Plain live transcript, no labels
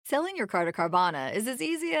Selling your car to Carvana is as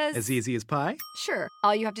easy as... As easy as pie? Sure.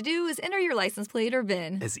 All you have to do is enter your license plate or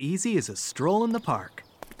VIN. As easy as a stroll in the park.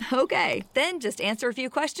 Okay, then just answer a few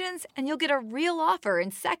questions and you'll get a real offer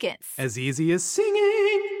in seconds. As easy as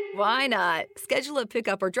singing. Why not? Schedule a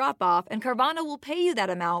pickup or drop-off and Carvana will pay you that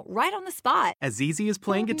amount right on the spot. As easy as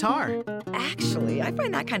playing guitar. Actually, I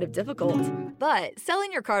find that kind of difficult. But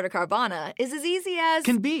selling your car to Carvana is as easy as...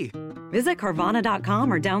 Can be. Visit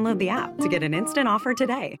Carvana.com or download the app to get an instant offer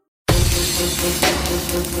today.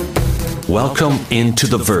 Welcome into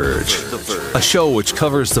The Verge, a show which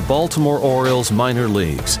covers the Baltimore Orioles minor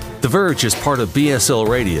leagues. The Verge is part of BSL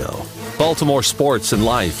Radio. Baltimore Sports and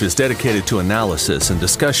Life is dedicated to analysis and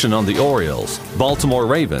discussion on the Orioles, Baltimore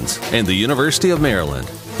Ravens, and the University of Maryland.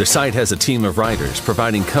 The site has a team of writers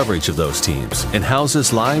providing coverage of those teams and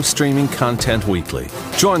houses live streaming content weekly.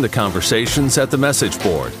 Join the conversations at the message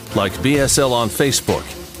board, like BSL on Facebook,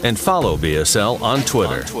 and follow BSL on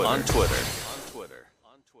Twitter.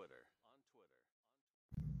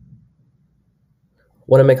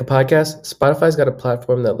 Want to make a podcast? Spotify's got a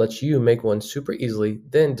platform that lets you make one super easily,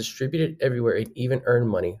 then distribute it everywhere and even earn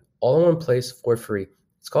money, all in one place for free.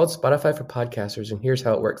 It's called Spotify for Podcasters, and here's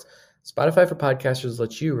how it works. Spotify for Podcasters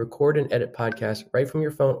lets you record and edit podcasts right from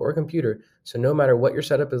your phone or computer, so no matter what your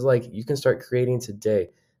setup is like, you can start creating today.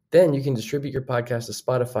 Then you can distribute your podcast to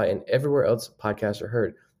Spotify and everywhere else podcasts are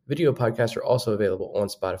heard. Video podcasts are also available on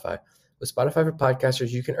Spotify. With Spotify for Podcasters,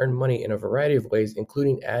 you can earn money in a variety of ways,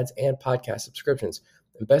 including ads and podcast subscriptions.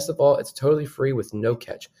 And best of all, it's totally free with no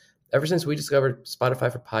catch. Ever since we discovered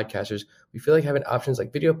Spotify for Podcasters, we feel like having options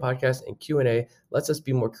like video podcasts and Q&A lets us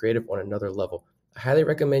be more creative on another level. I highly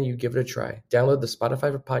recommend you give it a try. Download the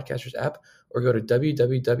Spotify for Podcasters app or go to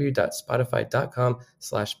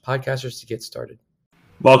www.spotify.com/podcasters to get started.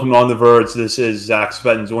 Welcome on The Verge. This is Zach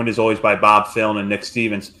Spettin, joined as always by Bob Phelan and Nick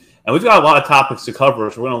Stevens. And we've got a lot of topics to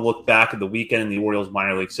cover, so we're going to look back at the weekend in the Orioles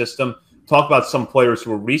minor league system, talk about some players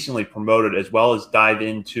who were recently promoted, as well as dive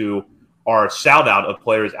into our shout-out of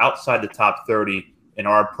players outside the top 30 in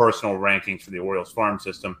our personal rankings for the Orioles farm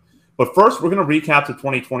system. But first, we're going to recap the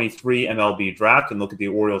 2023 MLB draft and look at the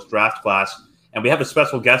Orioles draft class. And we have a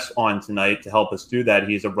special guest on tonight to help us do that.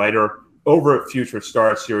 He's a writer over at Future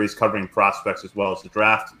Star Series covering prospects as well as the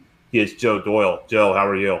draft. He is Joe Doyle. Joe, how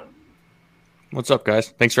are you? What's up, guys?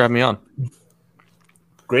 Thanks for having me on.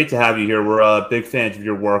 Great to have you here. We're big fans of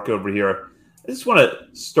your work over here. I just want to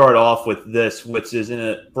start off with this, which is in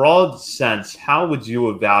a broad sense, how would you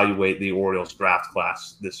evaluate the Orioles draft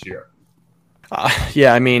class this year?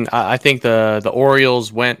 I think the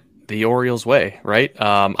Orioles went the Orioles way, right?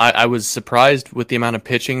 I was surprised with the amount of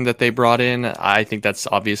pitching that they brought in. I think that's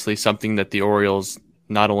obviously something that the Orioles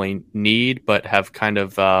not only need, but have kind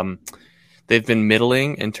of they've been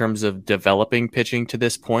middling in terms of developing pitching to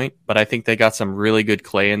this point. But I think they got some really good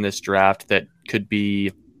clay in this draft that could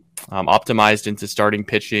be optimized into starting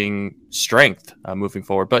pitching strength moving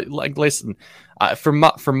forward. But listen,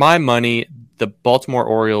 for my money, the Baltimore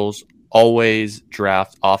Orioles always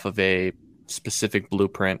draft off of a specific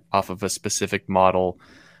blueprint, off of a specific model.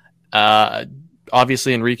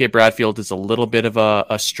 Obviously, Enrique Bradfield is a little bit of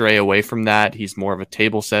a stray away from that. He's more of a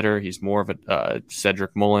table setter. He's more of a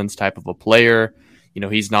Cedric Mullins type of a player. You know,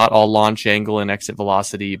 he's not all launch angle and exit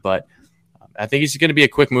velocity, but I think he's going to be a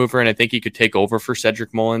quick mover, and I think he could take over for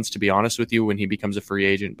Cedric Mullins, to be honest with you, when he becomes a free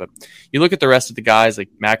agent. But you look at the rest of the guys like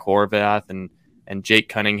Mac Horvath and Jake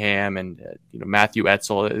Cunningham and Matthew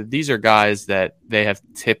Etzel. These are guys that they have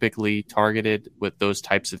typically targeted with those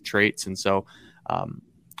types of traits, and so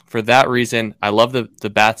for that reason, I love the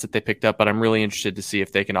bats that they picked up, but I'm really interested to see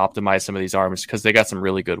if they can optimize some of these arms because they got some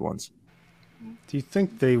really good ones. Do you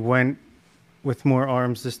think they went with more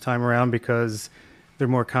arms this time around because they're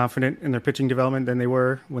more confident in their pitching development than they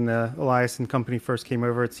were when the Elias and company first came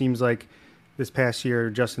over? It seems like this past year,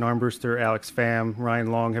 Justin Armbruster, Alex Pham,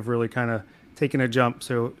 Ryan Long have really kind of taken a jump.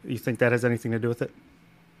 So you think that has anything to do with it?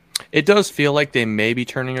 It does feel like they may be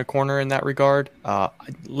turning a corner in that regard.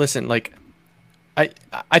 Listen, I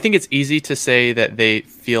think it's easy to say that they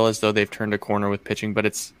feel as though they've turned a corner with pitching, but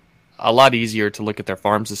it's a lot easier to look at their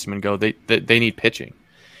farm system and go, they need pitching.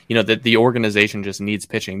 The organization just needs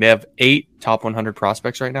pitching. They have 8 top 100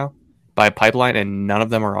 prospects right now by pipeline, and none of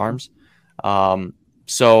them are arms.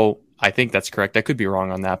 So I think that's correct. I could be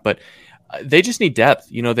wrong on that, but they just need depth.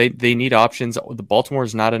 They need options. The Baltimore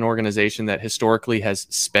is not an organization that historically has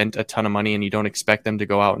spent a ton of money, and you don't expect them to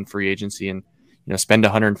go out in free agency and spend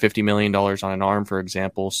 $150 million on an arm, for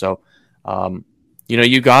example. So,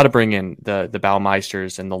 you got to bring in the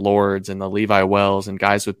Baumeisters and the Lords and the Levi Wells and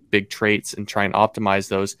guys with big traits and try and optimize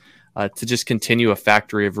those to just continue a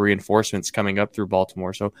factory of reinforcements coming up through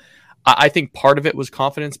Baltimore. So I think part of it was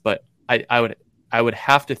confidence, but I would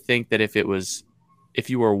have to think that if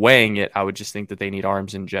you were weighing it, I would just think that they need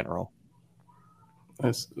arms in general.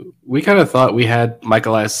 We kind of thought we had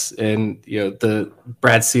Michael S. and the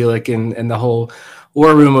Brad Selick and the whole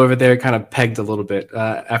war room over there kind of pegged a little bit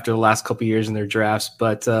after the last couple of years in their drafts,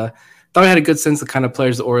 but thought we had a good sense of the kind of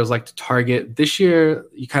players the Orioles like to target. This year,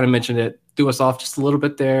 you kind of mentioned it, threw us off just a little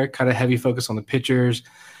bit there, kind of heavy focus on the pitchers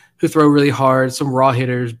who throw really hard, some raw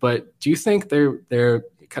hitters, but do you think the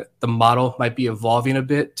model might be evolving a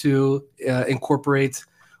bit to incorporate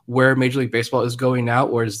where Major League Baseball is going now,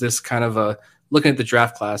 or is this kind of looking at the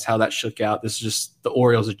draft class, how that shook out, this is just the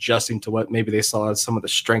Orioles adjusting to what maybe they saw as some of the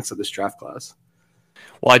strengths of this draft class?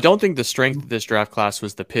 Well, I don't think the strength of this draft class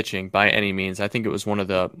was the pitching by any means. I think it was one of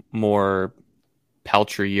the more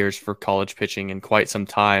paltry years for college pitching in quite some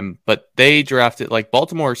time. But they drafted, like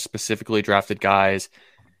Baltimore specifically drafted guys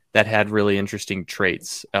that had really interesting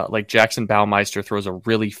traits. Like Jackson Baumeister throws a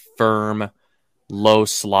really firm, low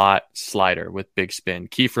slot slider with big spin.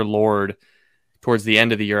 Kiefer Lord, towards the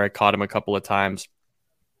end of the year, I caught him a couple of times,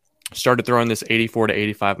 started throwing this 84 to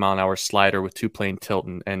 85 mile an hour slider with 2-plane tilt,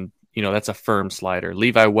 and that's a firm slider.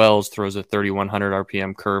 Levi Wells throws a 3,100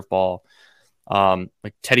 RPM curveball.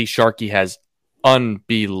 Like Teddy Sharkey has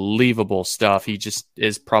unbelievable stuff. He just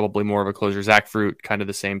is probably more of a closer. Zach Fruit, kind of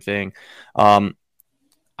the same thing.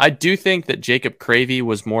 I do think that Jacob Cravey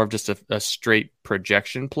was more of just a straight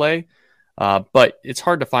projection play. But it's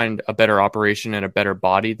hard to find a better operation and a better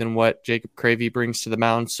body than what Jacob Cravey brings to the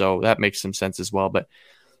mound. So that makes some sense as well. But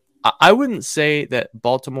I wouldn't say that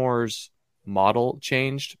Baltimore's model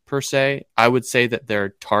changed per se. I would say that their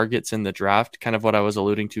targets in the draft, kind of what I was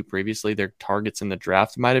alluding to previously, their targets in the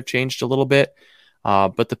draft might have changed a little bit.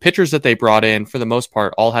 But the pitchers that they brought in, for the most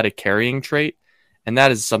part, all had a carrying trait. And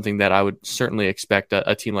that is something that I would certainly expect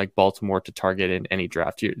a team like Baltimore to target in any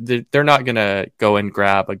draft. They're not going to go and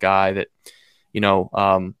grab a guy that,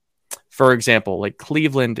 for example, like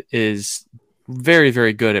Cleveland is very,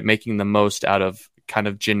 very good at making the most out of kind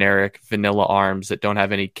of generic vanilla arms that don't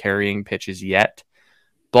have any carrying pitches yet.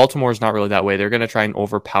 Baltimore is not really that way. They're going to try and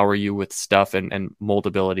overpower you with stuff and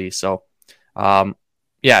moldability. So,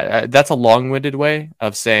 that's a long-winded way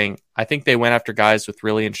of saying I think they went after guys with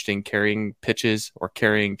really interesting carrying pitches or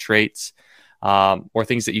carrying traits, or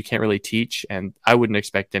things that you can't really teach. And I wouldn't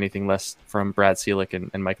expect anything less from Brad Selick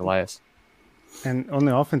and Mike Elias. And on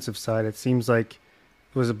the offensive side, it seems like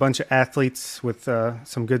it was a bunch of athletes with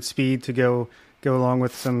some good speed to go along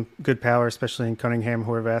with some good power, especially in Cunningham,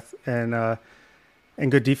 Horvath,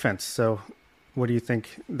 and good defense. So what do you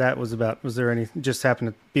think that was about? Was there any just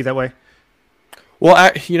happened to be that way? Well,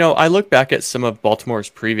 I look back at some of Baltimore's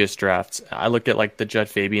previous drafts. I looked at like the Judd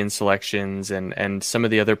Fabian selections and some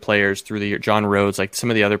of the other players through the year, John Rhodes, like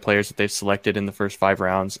some of the other players that they've selected in the first 5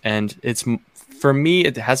 rounds. And for me,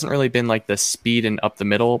 it hasn't really been like the speed and up the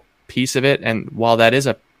middle piece of it. And while that is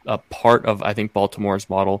a part of, I think, Baltimore's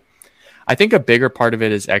model, I think a bigger part of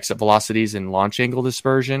it is exit velocities and launch angle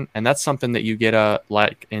dispersion. And that's something that you get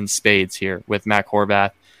like in spades here with Mac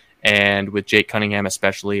Horvath and with Jake Cunningham,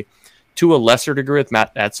 especially. To a lesser degree with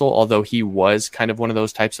Matt Etzel, although he was kind of one of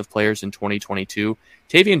those types of players in 2022.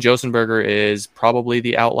 Tavian Josenberger is probably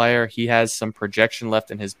the outlier. He has some projection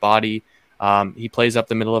left in his body. He plays up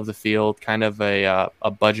the middle of the field, kind of a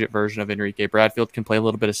budget version of Enrique Bradfield, can play a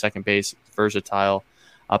little bit of second base, versatile,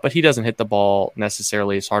 but he doesn't hit the ball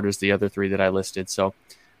necessarily as hard as the other 3 that I listed. So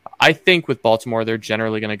I think with Baltimore, they're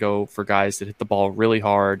generally going to go for guys that hit the ball really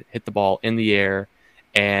hard, hit the ball in the air,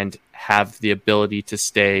 and have the ability to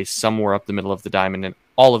stay somewhere up the middle of the diamond. And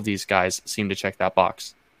all of these guys seem to check that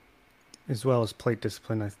box. As well as plate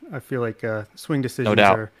discipline. I feel like swing decisions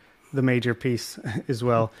are the major piece as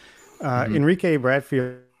well. Enrique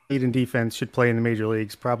Bradfield, lead in defense, should play in the major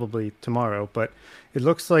leagues probably tomorrow, but it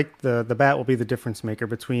looks like the bat will be the difference maker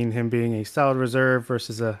between him being a solid reserve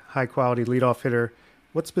versus a high-quality leadoff hitter.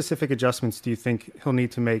 What specific adjustments do you think he'll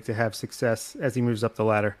need to make to have success as he moves up the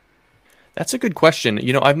ladder? That's a good question.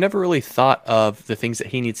 I've never really thought of the things that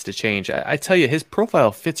he needs to change. I tell you, his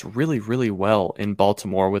profile fits really, really well in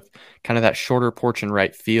Baltimore with kind of that shorter porch and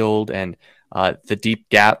right field and the deep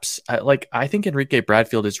gaps. I think Enrique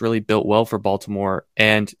Bradfield is really built well for Baltimore,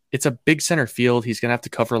 and it's a big center field. He's going to have to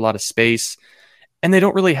cover a lot of space, and they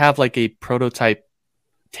don't really have like a prototype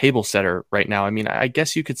table setter right now. I mean, I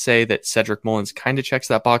guess you could say that Cedric Mullins kind of checks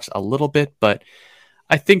that box a little bit, but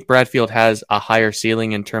I think Bradfield has a higher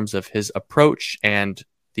ceiling in terms of his approach and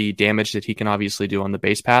the damage that he can obviously do on the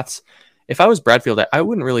base paths. If I was Bradfield, I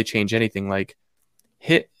wouldn't really change anything. Like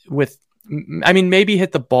maybe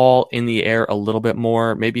hit the ball in the air a little bit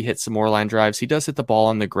more, maybe hit some more line drives. He does hit the ball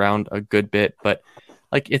on the ground a good bit, but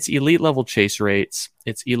like it's elite level chase rates,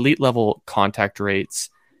 it's elite level contact rates.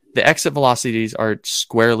 The exit velocities are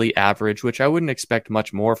squarely average, which I wouldn't expect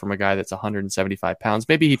much more from a guy that's 175 pounds.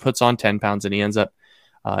 Maybe he puts on 10 pounds and he ends up,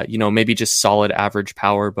 maybe just solid average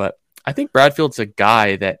power. But I think Bradfield's a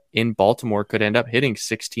guy that in Baltimore could end up hitting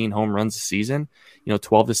 16 home runs a season,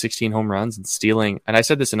 12 to 16 home runs and stealing. And I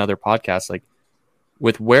said this in other podcasts, like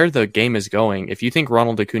with where the game is going, if you think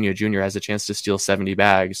Ronald Acuna Jr. has a chance to steal 70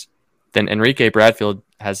 bags, then Enrique Bradfield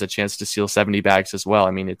has a chance to steal 70 bags as well.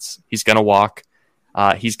 I mean, he's going to walk.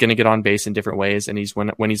 He's going to get on base in different ways, and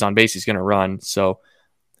when he's on base, he's going to run. So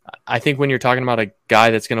I think when you're talking about a guy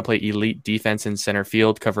that's going to play elite defense in center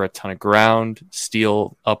field, cover a ton of ground,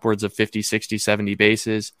 steal upwards of 50, 60, 70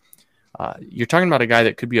 bases, you're talking about a guy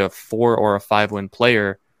that could be a 4 or a 5 win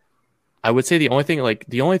player. I would say the only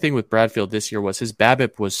thing with Bradfield this year was his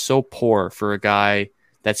BABIP was so poor for a guy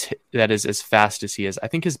that is as fast as he is. I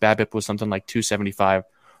think his BABIP was something like 275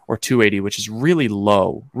 or 280, which is really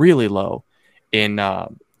low in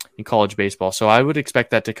college baseball. So I would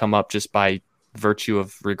expect that to come up just by virtue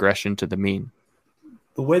of regression to the mean.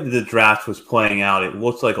 The way that the draft was playing out, it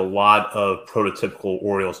looks like a lot of prototypical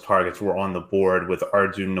Orioles targets were on the board with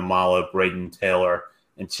Arjun Namala, Braden Taylor,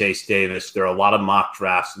 and Chase Davis. There are a lot of mock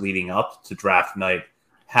drafts leading up to draft night,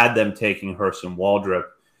 had them taking Hurst and Waldrop,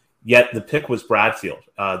 yet the pick was Bradfield.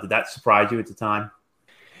 Did that surprise you at the time?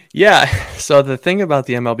 Yeah. So the thing about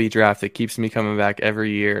the MLB draft that keeps me coming back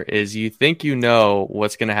every year is you think you know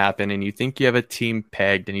what's going to happen, and you think you have a team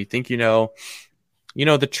pegged, and you think you know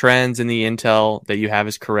the trends and the intel that you have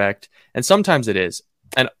is correct, and sometimes it is,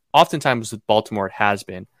 and oftentimes with Baltimore it has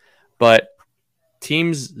been, but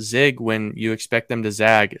teams zig when you expect them to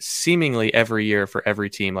zag seemingly every year for every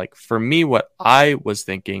team. Like for me, what I was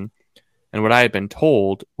thinking and what I had been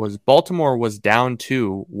told was Baltimore was down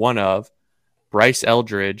to one of Bryce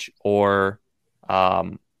Eldridge or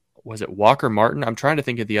was it Walker Martin? I'm trying to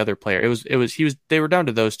think of the other player. They were down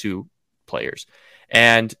to those two players.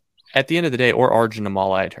 And at the end of the day, or Arjun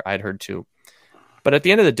Namala, I'd heard too. But at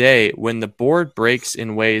the end of the day, when the board breaks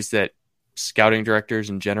in ways that scouting directors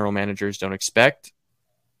and general managers don't expect,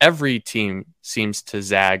 every team seems to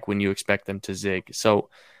zag when you expect them to zig. So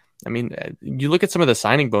I mean, you look at some of the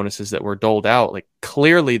signing bonuses that were doled out, like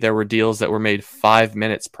clearly there were deals that were made 5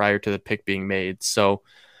 minutes prior to the pick being made. So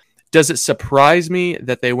does it surprise me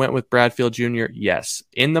that they went with Bradfield Jr.? Yes.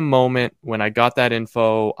 In the moment when I got that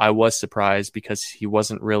info, I was surprised because he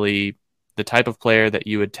wasn't really the type of player that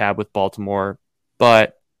you would tab with Baltimore.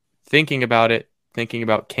 But thinking about it, thinking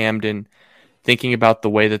about Camden, thinking about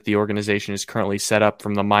the way that the organization is currently set up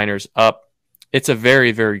from the minors up, it's a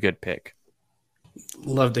very, very good pick.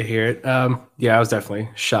 Love to hear it. I was definitely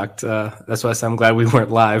shocked. That's why I said I'm glad we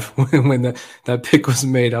weren't live when that pick was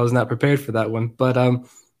made. I was not prepared for that one. But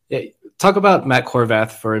talk about Matt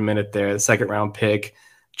Horvath for a minute there, the second round pick.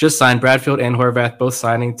 Just signed Bradfield and Horvath, both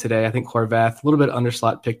signing today. I think Horvath, a little bit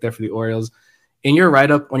underslot pick there for the Orioles. In your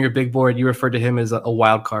write-up on your big board, you referred to him as a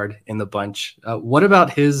wild card in the bunch. What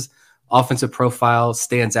about his offensive profile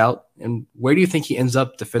stands out? And where do you think he ends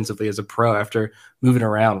up defensively as a pro after moving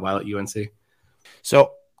around while at UNC?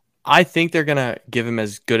 So I think they're going to give him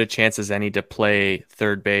as good a chance as any to play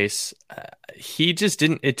third base. It just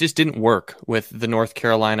didn't work with the North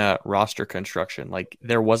Carolina roster construction. Like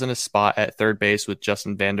there wasn't a spot at third base with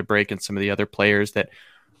Justin Vanderbrake and some of the other players that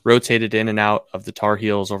rotated in and out of the Tar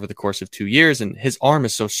Heels over the course of 2 years. And his arm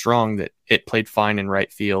is so strong that it played fine in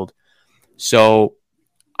right field. So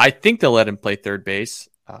I think they'll let him play third base.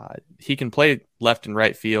 He can play left and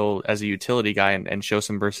right field as a utility guy and show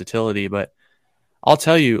some versatility, but I'll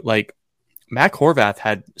tell you, like Mac Horvath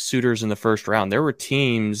had suitors in the first round. There were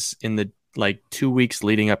teams in the 2 weeks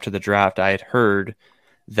leading up to the draft I had heard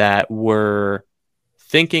that were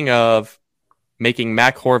thinking of making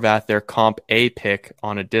Mac Horvath their comp A pick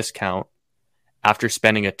on a discount after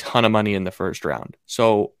spending a ton of money in the first round.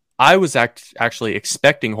 So I was actually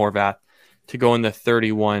expecting Horvath to go in the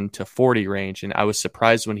 31 to 40 range, and I was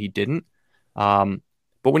surprised when he didn't. But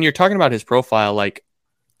when you're talking about his profile, like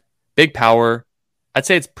big power, I'd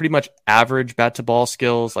say it's pretty much average bat to ball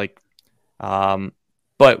skills.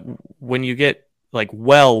 But when you get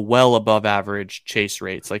well above average chase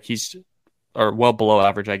rates, or well below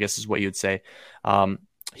average, I guess is what you'd say.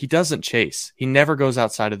 He doesn't chase. He never goes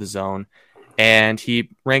outside of the zone, and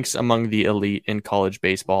he ranks among the elite in college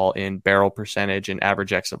baseball in barrel percentage and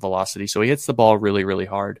average exit velocity. So he hits the ball really, really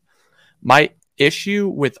hard. My issue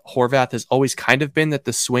with Horvath has always kind of been that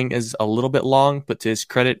the swing is a little bit long, but to his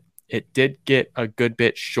credit, it did get a good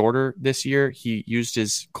bit shorter this year. He used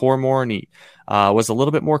his core more, and he was a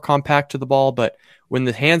little bit more compact to the ball. But when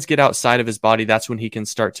the hands get outside of his body, that's when he can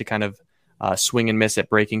start to kind of swing and miss at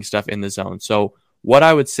breaking stuff in the zone. So what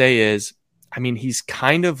I would say is, I mean, he's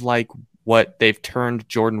kind of like what they've turned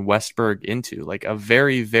Jordan Westberg into, like a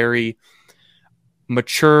very, very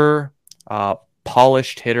mature,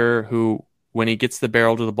 polished hitter who, when he gets the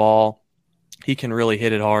barrel to the ball, he can really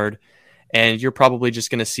hit it hard. And you're probably just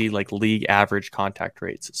going to see like league average contact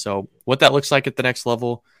rates. So what that looks like at the next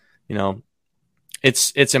level,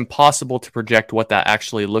 it's impossible to project what that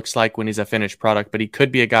actually looks like when he's a finished product, but he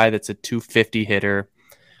could be a guy that's a 250 hitter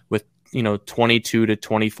with, 22 to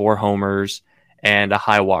 24 homers and a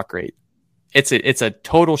high walk rate. It's a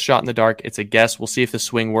total shot in the dark. It's a guess. We'll see if the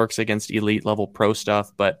swing works against elite level pro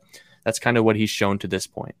stuff, but that's kind of what he's shown to this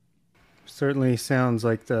point. Certainly sounds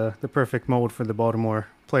like the perfect mold for the Baltimore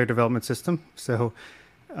player development system. So,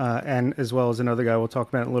 and as well as another guy we'll talk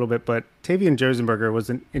about in a little bit, but Tavian Josenberger was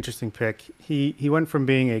an interesting pick. He went from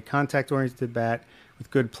being a contact-oriented bat with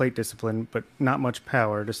good plate discipline, but not much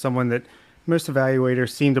power, to someone that most evaluators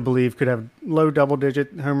seem to believe could have low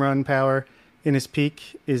double-digit home run power in his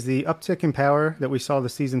peak. Is the uptick in power that we saw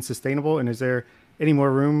this season sustainable, and is there any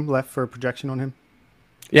more room left for a projection on him?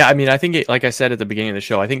 Yeah, I mean, I think, like I said at the beginning of the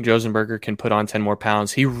show, I think Josenberger can put on 10 more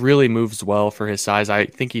pounds. He really moves well for his size. I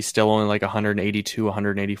think he's still only like 182,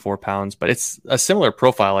 184 pounds, but it's a similar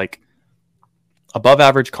profile, like above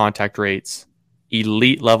average contact rates,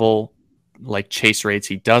 elite level, like chase rates.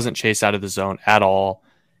 He doesn't chase out of the zone at all.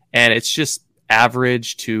 And it's just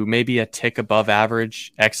average to maybe a tick above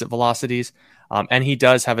average exit velocities. And he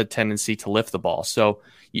does have a tendency to lift the ball. So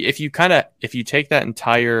if you take that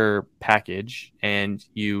entire package and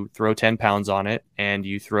you throw 10 pounds on it and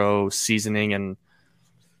you throw seasoning and,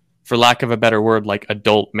 for lack of a better word, like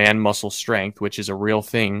adult man muscle strength, which is a real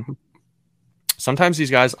thing, sometimes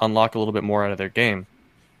these guys unlock a little bit more out of their game.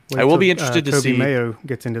 I will be interested to see. Kobe Mayo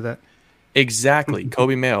gets into that. Exactly.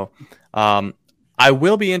 Kobe Mayo. I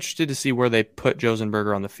will be interested to see where they put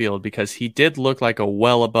Josenberger on the field, because he did look like a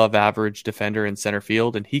well above average defender in center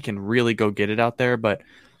field, and he can really go get it out there. But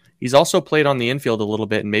he's also played on the infield a little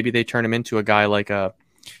bit, and maybe they turn him into a guy like a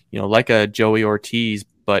Joey Ortiz,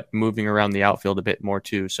 but moving around the outfield a bit more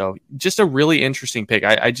too. So just a really interesting pick.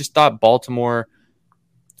 I just thought Baltimore.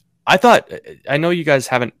 I know you guys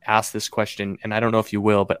haven't asked this question, and I don't know if you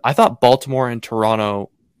will, but I thought Baltimore and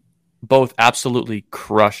Toronto both absolutely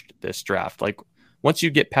crushed this draft. Like, once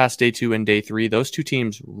you get past day 2 and day 3, those two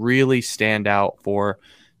teams really stand out for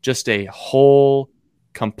just a whole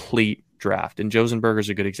complete draft. And Josenberger's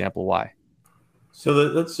a good example why. So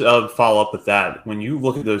let's follow up with that. When you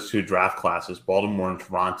look at those two draft classes, Baltimore and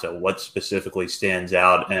Toronto, what specifically stands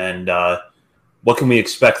out, and what can we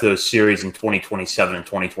expect those series in 2027 and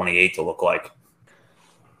 2028 to look like?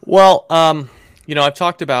 Well, I've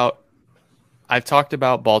talked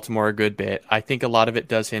about Baltimore a good bit. I think a lot of it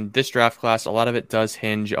does hinge, this draft class, a lot of it does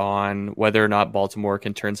hinge on whether or not Baltimore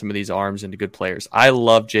can turn some of these arms into good players. I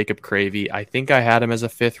love Jacob Cravey. I think I had him as a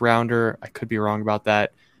 5th rounder. I could be wrong about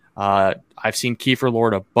that. I've seen Kiefer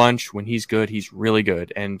Lord a bunch. When he's good, he's really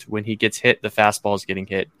good. And when he gets hit, the fastball is getting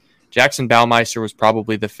hit. Jackson Baumeister was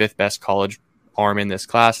probably the 5th best college arm in this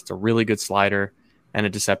class. It's a really good slider and a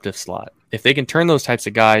deceptive slot. If they can turn those types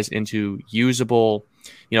of guys into usable,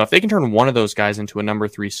 if they can turn one of those guys into a number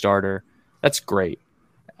 3 starter, that's great.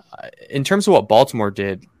 In terms of what Baltimore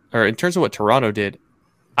did, or in terms of what Toronto did,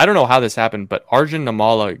 I don't know how this happened, but Arjun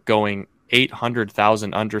Namala going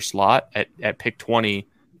 800,000 under slot at pick 20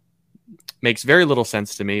 makes very little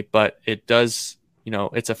sense to me, but it does,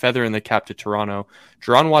 it's a feather in the cap to Toronto.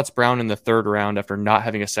 Jerron Watts-Brown in the 3rd round after not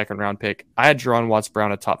having a 2nd round pick. I had Jerron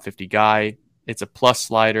Watts-Brown a top 50 guy. It's a plus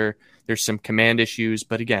slider. There's some command issues,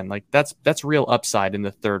 but again, like that's real upside in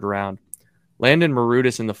the 3rd round. Landon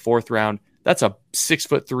Marutis in the 4th round. That's a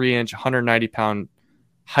 6'3", 190-pound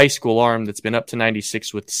high school arm that's been up to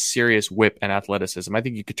 96 with serious whip and athleticism. I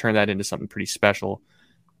think you could turn that into something pretty special.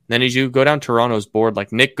 Then as you go down Toronto's board,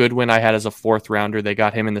 like Nick Goodwin, I had as a 4th rounder. They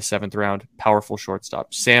got him in the 7th round. Powerful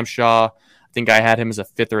shortstop. Sam Shaw, I think I had him as a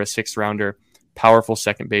 5th or a 6th rounder. Powerful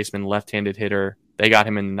second baseman, left-handed hitter. They got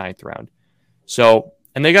him in the 9th round. So,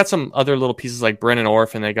 and they got some other little pieces like Brennan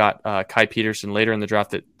Orff, and they got Kai Peterson later in the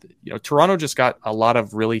draft. That Toronto just got a lot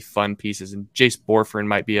of really fun pieces, and Jace Borfrin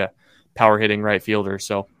might be a power hitting right fielder.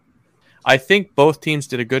 So I think both teams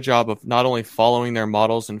did a good job of not only following their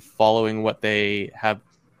models and following what they have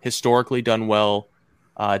historically done well,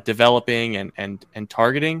 developing and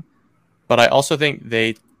targeting, but I also think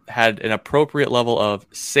they had an appropriate level of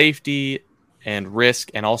safety and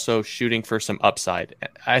risk, and also shooting for some upside.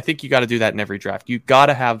 I think you got to do that in every draft. You got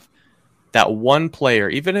to have that one player,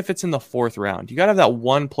 even if it's in the 4th round, you got to have that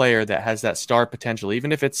one player that has that star potential,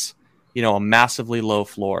 even if it's, a massively low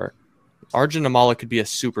floor. Arjun Amala could be a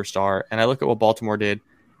superstar, and I look at what Baltimore did.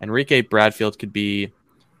 Enrique Bradfield could be,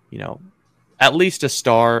 at least a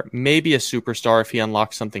star, maybe a superstar if he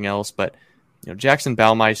unlocks something else. But Jackson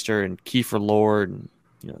Baumeister and Kiefer Lord and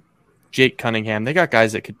Jake Cunningham, they got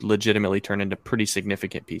guys that could legitimately turn into pretty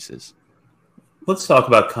significant pieces. Let's talk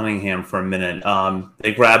about Cunningham for a minute.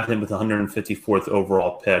 They grabbed him with the 154th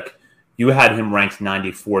overall pick. You had him ranked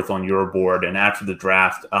 94th on your board, and after the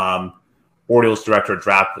draft, Orioles director of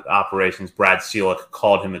draft operations Brad Seelick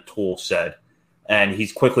called him a tool shed, and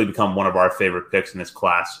he's quickly become one of our favorite picks in this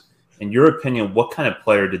class. In your opinion, what kind of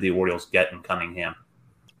player did the Orioles get in Cunningham?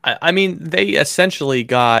 I mean, they essentially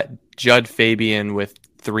got Judd Fabian with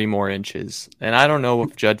 3 more inches, and I don't know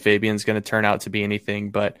if Judd Fabian's going to turn out to be anything,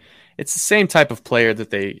 but it's the same type of player that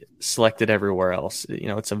they selected everywhere else.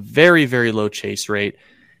 It's a very, very low chase rate.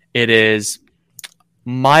 It is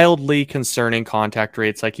mildly concerning contact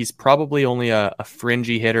rates. Like, he's probably only a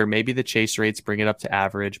fringy hitter. Maybe the chase rates bring it up to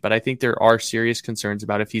average, but I think there are serious concerns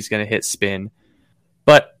about if he's going to hit spin.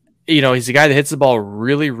 But, he's a guy that hits the ball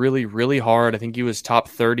really, really, really hard. I think he was top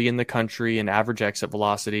 30 in the country in average exit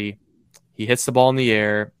velocity. He hits the ball in the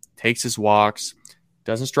air, takes his walks,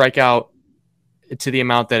 doesn't strike out to the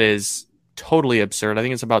amount that is totally absurd. I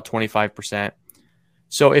think it's about 25%.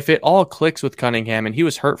 So if it all clicks with Cunningham, and he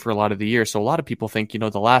was hurt for a lot of the year, so a lot of people think,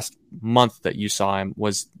 the last month that you saw him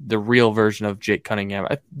was the real version of Jake Cunningham.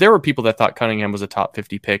 There were people that thought Cunningham was a top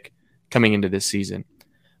 50 pick coming into this season.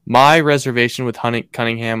 My reservation with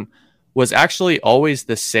Cunningham was actually always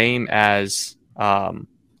the same as the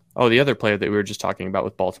other player that we were just talking about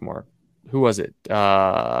with Baltimore. Who was it?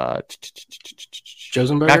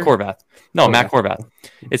 Josenberger? Matt Horvath. No, Matt Horvath.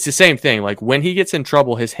 It's the same thing. Like, when he gets in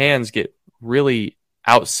trouble, his hands get really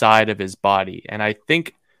outside of his body. And I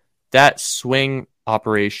think that swing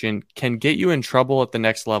operation can get you in trouble at the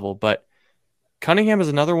next level. But Cunningham is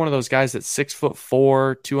another one of those guys that's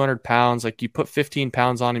 6'4", 200 pounds. Like, you put 15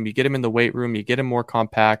 pounds on him, you get him in the weight room, you get him more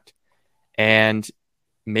compact, and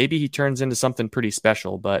maybe he turns into something pretty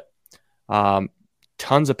special. But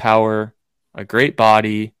tons of power, a great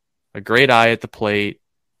body, a great eye at the plate,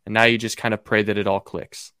 and now you just kind of pray that it all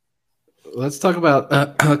clicks. Let's talk about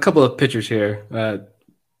a couple of pitchers here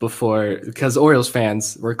because Orioles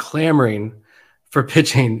fans were clamoring for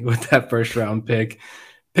pitching with that first round pick.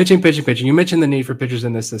 Pitching. You mentioned the need for pitchers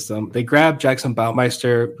in this system. They grabbed Jackson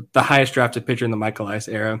Baumeister, the highest drafted pitcher in the Michael Elias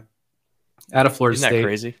era, out of Florida State. Isn't that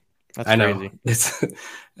crazy? That's crazy. It's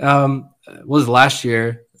was last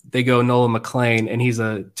year. They go Nolan McLean, and he's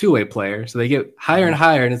a two-way player. So they get higher and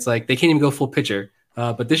higher, and it's like they can't even go full pitcher.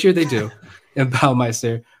 But this year they do in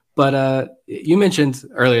Baumeister. But you mentioned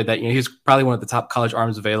earlier that he's probably one of the top college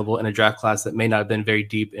arms available in a draft class that may not have been very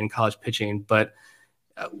deep in college pitching. But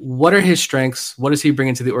what are his strengths? What does he bring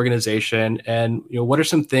into the organization? And what are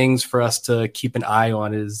some things for us to keep an eye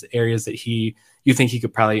on as areas that you think he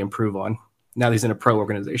could probably improve on now that he's in a pro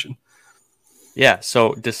organization? Yeah,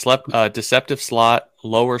 so deceptive slot,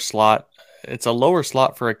 lower slot. It's a lower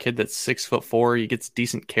slot for a kid that's 6'4". He gets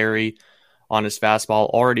decent carry on his fastball.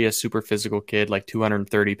 Already a super physical kid, like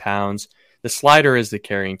 230 pounds. The slider is the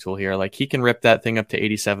carrying tool here. Like, he can rip that thing up to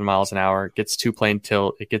 87 miles an hour. It gets two-plane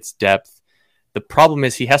tilt. It gets depth. The problem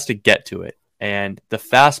is he has to get to it, and the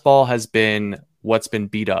fastball has been what's been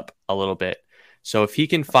beat up a little bit. So if he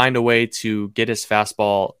can find a way to get his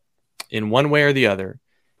fastball in one way or the other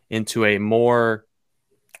into a more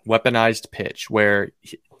weaponized pitch where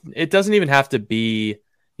it doesn't even have to be,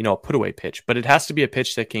 a put away pitch, but it has to be a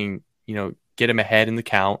pitch that can, get him ahead in the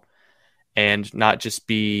count and not just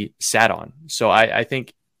be sat on. So I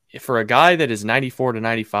think for a guy that is 94 to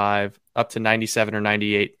 95 up to 97 or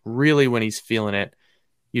 98, really when he's feeling it,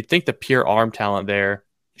 you'd think the pure arm talent there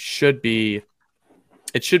should be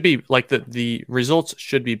like the results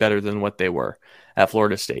should be better than what they were at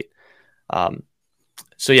Florida State.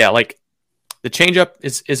 So yeah, like the changeup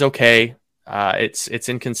is okay. It's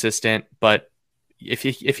inconsistent, but if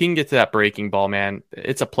he can get to that breaking ball, man,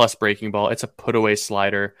 it's a plus breaking ball. It's a put away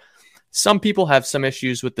slider. Some people have some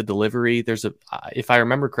issues with the delivery. If I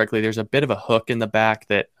remember correctly, there's a bit of a hook in the back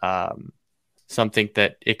that some think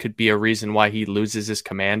that it could be a reason why he loses his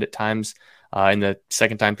command at times in the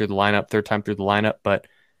second time through the lineup, third time through the lineup. But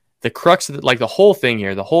the crux of the whole thing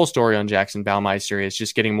here, the whole story on Jackson Baumeister is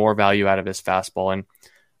just getting more value out of his fastball. And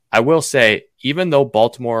I will say, even though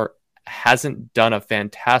Baltimore hasn't done a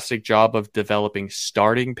fantastic job of developing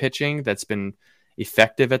starting pitching that's been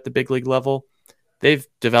effective at the big league level, they've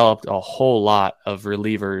developed a whole lot of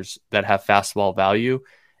relievers that have fastball value.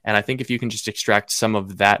 And I think if you can just extract some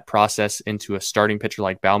of that process into a starting pitcher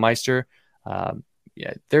like Baumeister,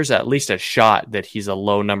 there's at least a shot that he's a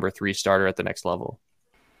low number 3 starter at the next level.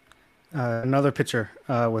 Another pitcher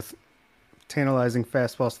with tantalizing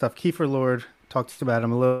fastball stuff. Kiefer Lord, talked about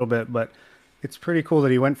him a little bit, but it's pretty cool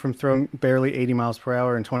that he went from throwing barely 80 miles per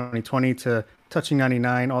hour in 2020 to touching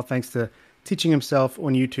 99, all thanks to teaching himself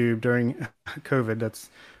on YouTube during COVID. That's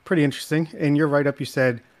pretty interesting. In your write-up, you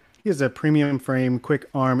said he has a premium frame, quick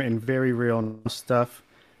arm, and very real stuff.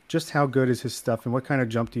 Just how good is his stuff, and what kind of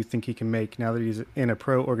jump do you think he can make now that he's in a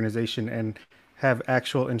pro organization and have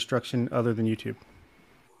actual instruction other than YouTube?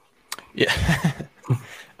 Yeah.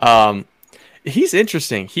 He's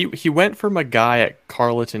interesting. He went from a guy at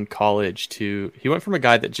Carleton College he went from a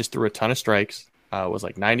guy that just threw a ton of strikes, was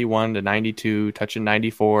like 91 to 92, touching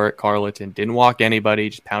 94 at Carleton, didn't walk anybody,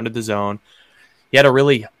 just pounded the zone. He had a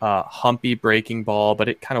really humpy breaking ball, but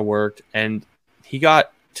it kind of worked. And he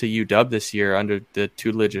got to UW this year under the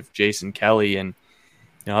tutelage of Jason Kelly, and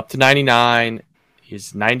up to 99.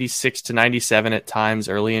 He's 96 to 97 at times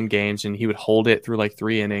early in games, and he would hold it through like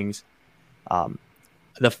 3 innings.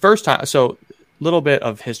 The first time, so little bit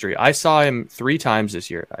of history. I saw him 3 times this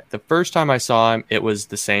year. The first time I saw him, it was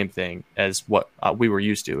the same thing as what we were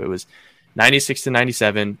used to. It was 96 to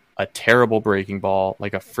 97, a terrible breaking ball,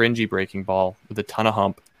 like a fringy breaking ball with a ton of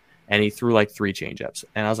hump, and he threw like 3 changeups.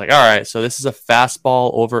 And I was like, all right, so this is a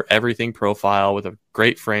fastball over everything profile with a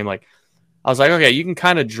great frame. Like, I was like, okay, you can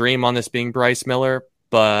kind of dream on this being Bryce Miller,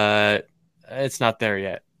 but it's not there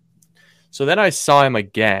yet. So then I saw him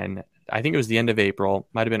again. I think it was the end of April,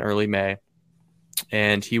 might have been early May,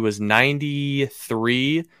 and he was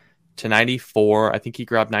 93 to 94. I think he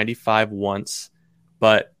grabbed 95 once,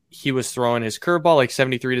 but he was throwing his curveball like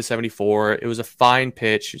 73 to 74. It was a fine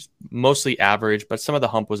pitch, mostly average, but some of the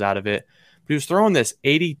hump was out of it. But he was throwing this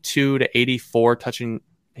 82 to 84, touching,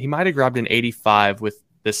 he might have grabbed an 85 with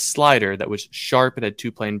this slider that was sharp. It had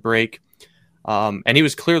 2-plane break. And he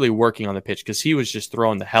was clearly working on the pitch because he was just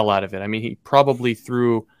throwing the hell out of it. I mean, he probably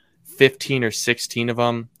threw 15 or 16 of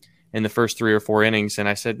them in the first 3 or 4 innings. And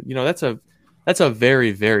I said, that's a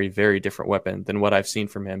very, very, very different weapon than what I've seen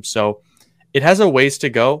from him. So it has a ways to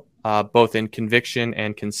go, both in conviction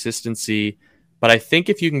and consistency. But I think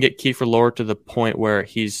if you can get Kiefer Lord to the point where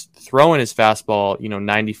he's throwing his fastball,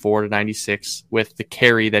 94 to 96 with the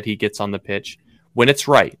carry that he gets on the pitch, when it's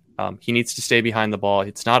right, he needs to stay behind the ball.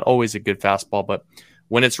 It's not always a good fastball, but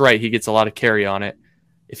when it's right, he gets a lot of carry on it.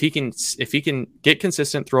 If he can get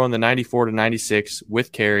consistent throwing the 94 to 96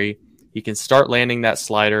 with carry, he can start landing that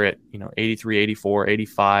slider at 83, 84,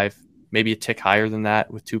 85, maybe a tick higher than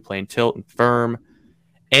that with 2-plane tilt and firm.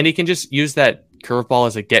 And he can just use that curveball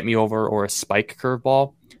as a get me over or a spike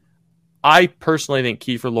curveball. I personally think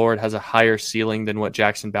Kiefer Lord has a higher ceiling than what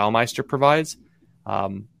Jackson Baumeister provides.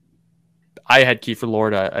 I had Kiefer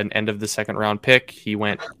Lord an end of the second round pick. He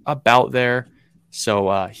went about there.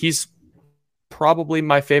 So he's probably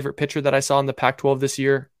my favorite pitcher that I saw in the Pac-12 this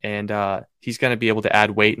year. And he's going to be able to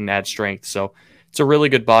add weight and add strength. So it's a really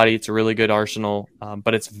good body. It's a really good arsenal,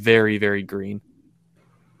 but it's very, very green.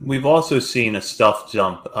 We've also seen a stuff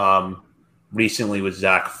jump recently with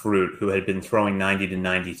Zach Fruit, who had been throwing 90 to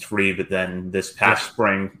 93, but then this past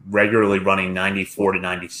spring regularly running 94 to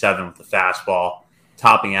 97 with the fastball,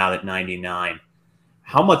 topping out at 99.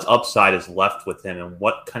 How much upside is left with him, and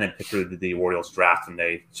what kind of pitcher did the Orioles draft when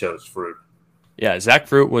they chose Fruit? Yeah, Zach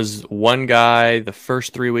Fruit was one guy the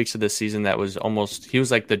first 3 weeks of the season that was he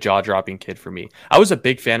was like the jaw-dropping kid for me. I was a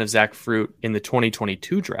big fan of Zach Fruit in the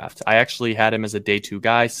 2022 draft. I actually had him as a day 2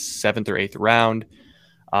 guy, 7th or 8th round.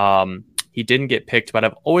 He didn't get picked, but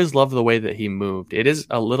I've always loved the way that he moved. It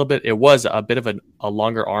was a bit of a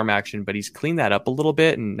longer arm action, but he's cleaned that up a little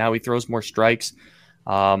bit, and now he throws more strikes.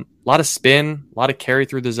 A lot of spin, a lot of carry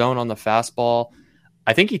through the zone on the fastball.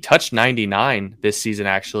 I think he touched 99 this season.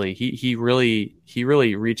 Actually, he really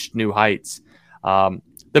reached new heights.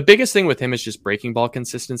 The biggest thing with him is just breaking ball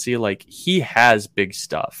consistency. Like, he has big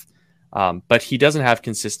stuff, but he doesn't have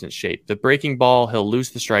consistent shape. The breaking ball, he'll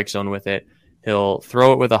lose the strike zone with it. He'll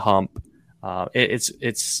throw it with a hump.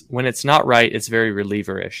 It's when it's not right, it's very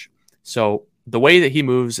reliever-ish. So the way that he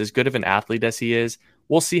moves, as good of an athlete as he is,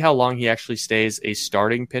 we'll see how long he actually stays a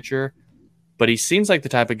starting pitcher. But he seems like the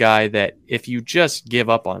type of guy that if you just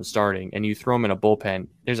give up on starting and you throw him in a bullpen,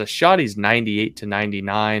 there's a shot he's 98 to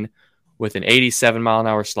 99 with an 87 mile an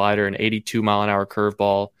hour slider, an 82 mile an hour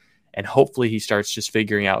curveball, and hopefully he starts just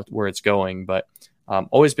figuring out where it's going. But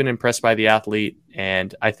always been impressed by the athlete,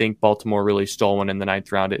 and I think Baltimore really stole one in the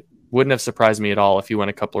 9th round. It wouldn't have surprised me at all if he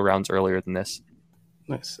went a couple of rounds earlier than this.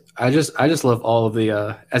 Nice. I just love all of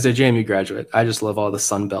the as a JMU graduate, I just love all the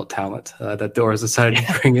Sun Belt talent that the Orioles decided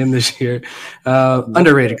to bring in this year.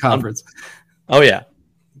 Underrated conference. Oh yeah.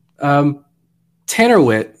 Tanner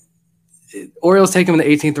Witt Orioles take him in the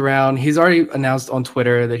 18th round. He's already announced on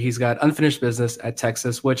Twitter that he's got unfinished business at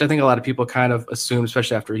Texas, which I think a lot of people kind of assumed,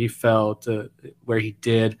 especially after he fell to where he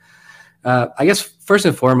did. I guess first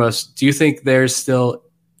and foremost, do you think there's still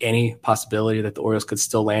any possibility that the Orioles could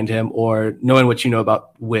still land him, or knowing what you know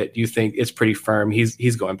about Witt, do you think it's pretty firm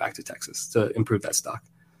he's going back to Texas to improve that stock?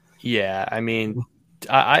 Yeah, I mean,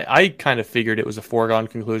 I kind of figured it was a foregone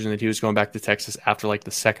conclusion that he was going back to Texas after like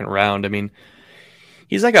the second round. I mean,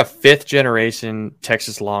 he's like a fifth generation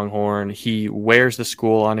Texas Longhorn. He wears the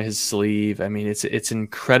school on his sleeve. I mean, it's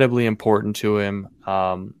incredibly important to him.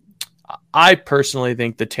 I personally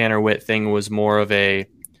think the Tanner Witt thing was more of an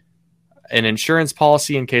insurance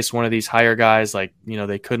policy in case one of these higher guys, like,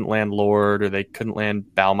 they couldn't land Lord or they couldn't land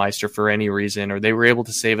Baumeister for any reason, or they were able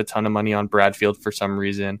to save a ton of money on Bradfield for some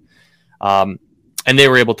reason. And they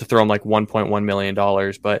were able to throw him like $1.1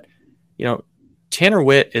 million. But, Tanner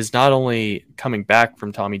Witt is not only coming back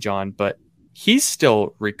from Tommy John, but he's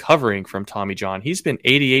still recovering from Tommy John. He's been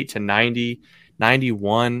 88 to 90,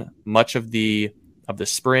 91 much of the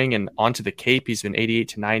spring, and onto the Cape. He's been 88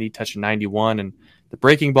 to 90, touching 91, and the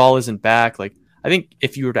breaking ball isn't back. Like, I think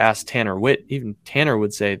if you were to ask Tanner Witt, even Tanner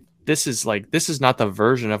would say, this is not the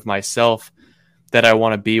version of myself that I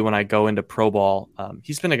want to be when I go into pro ball.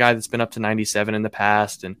 He's been a guy that's been up to 97 in the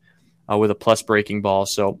past, and with a plus breaking ball.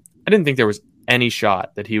 So I didn't think there was any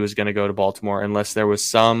shot that he was going to go to Baltimore unless there was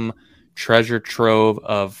some treasure trove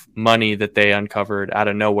of money that they uncovered out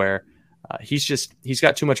of nowhere. He's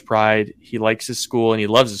got too much pride. He likes his school and he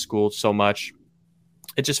loves his school so much.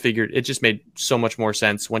 It just made so much more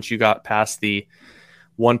sense once you got past the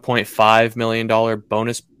 $1.5 million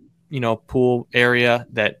bonus, pool area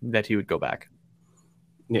that he would go back.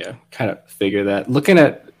 Yeah, kind of figure that. Looking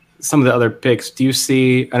at some of the other picks, do you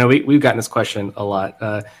see, I know we've gotten this question a lot.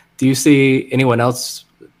 Do you see anyone else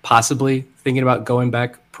possibly thinking about going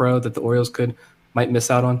back pro that the Orioles might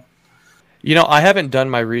miss out on? I haven't done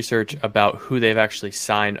my research about who they've actually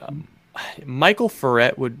signed. Michael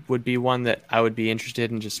Ferret would be one that I would be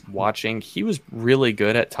interested in just watching. He was really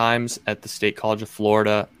good at times at the State College of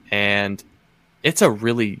Florida, and it's a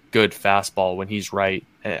really good fastball when he's right.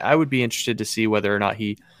 I would be interested to see whether or not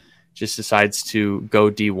he just decides to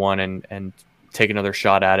go D1 and take another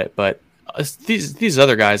shot at it. But these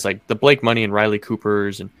other guys, like the Blake Money and Riley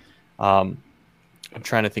Coopers, and I'm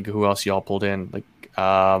trying to think of who else y'all pulled in.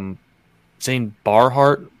 Like Zane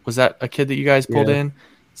Barhart, was that a kid that you guys pulled in?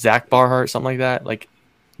 Zach Barhart, something like that. Like,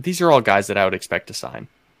 these are all guys that I would expect to sign.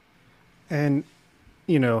 And,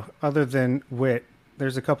 other than Witt,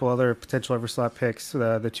 there's a couple other potential overslot picks.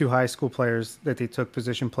 The two high school players that they took,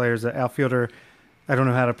 position players, the outfielder, I don't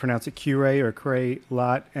know how to pronounce it, Cray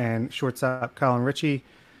Lott, and shortstop Colin Ritchie.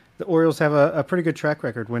 The Orioles have a pretty good track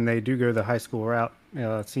record when they do go the high school route.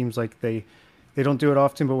 It seems like they don't do it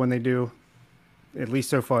often, but when they do, at least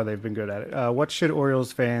so far, they've been good at it. What should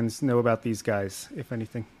Orioles fans know about these guys, if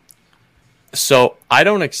anything? So I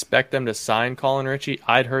don't expect them to sign Colin Ritchie.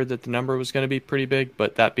 I'd heard that the number was going to be pretty big,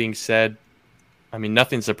 but that being said, I mean,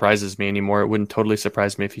 nothing surprises me anymore. It wouldn't totally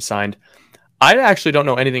surprise me if he signed. I actually don't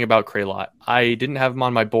know anything about Cray Lott. I didn't have him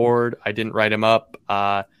on my board. I didn't write him up.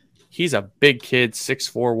 He's a big kid,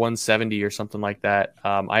 6'4", 170 or something like that.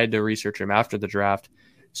 I had to research him after the draft.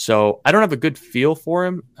 So I don't have a good feel for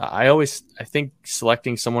him. I think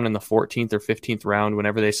selecting someone in the 14th or 15th round,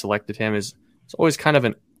 whenever they selected him, it's always kind of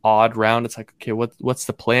an odd round. It's like, okay, what's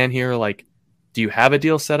the plan here? Like, do you have a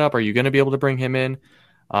deal set up? Are you going to be able to bring him in?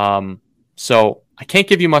 So I can't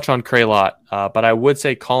give you much on Cray Lott, but I would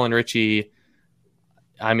say Colin Ritchie.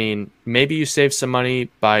 I mean, maybe you save some money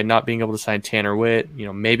by not being able to sign Tanner Witt.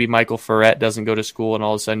 Maybe Michael Ferret doesn't go to school, and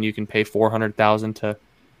all of a sudden you can pay $400,000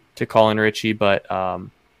 to Colin Ritchie. But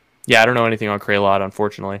yeah, I don't know anything on Cray Lott,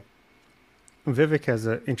 unfortunately. Vivek has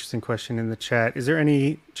an interesting question in the chat. Is there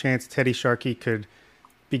any chance Teddy Sharkey could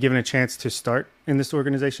be given a chance to start in this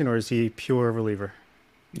organization, or is he pure reliever?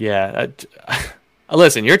 Yeah.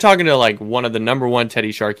 Listen, you're talking to like one of the number one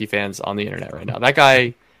Teddy Sharkey fans on the internet right now. That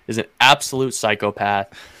guy is an absolute psychopath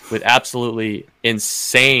with absolutely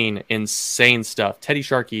insane stuff. Teddy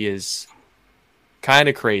Sharkey is kind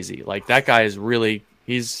of crazy. Like, that guy is really,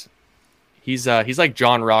 he's like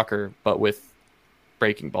John Rocker, but with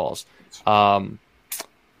breaking balls. I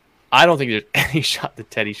don't think there's any shot that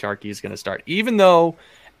Teddy Sharkey is going to start, even though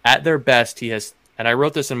at their best he has, and I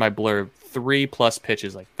wrote this in my blurb, 3+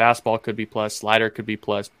 pitches. Like, fastball could be plus, slider could be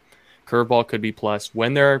plus, curveball could be plus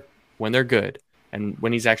when they're good and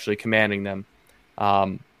when he's actually commanding them.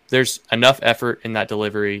 There's enough effort in that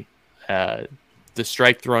delivery. The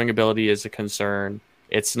strike throwing ability is a concern.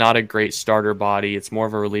 It's not a great starter body. It's more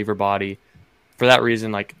of a reliever body. For that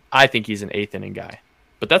reason, like, I think he's an 8th inning guy.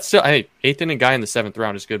 But that's still, hey, 8th inning guy in the 7th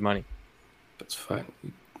round is good money. That's fine.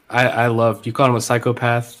 I love, you call him a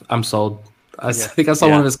psychopath. I'm sold. I think I saw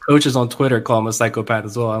one of his coaches on Twitter call him a psychopath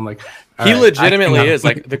as well. I'm like, he legitimately is.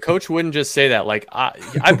 Like, the coach wouldn't just say that. Like,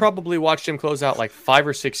 I probably watched him close out like 5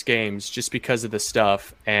 or 6 games just because of the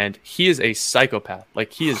stuff, and he is a psychopath.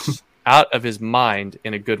 Like, he is out of his mind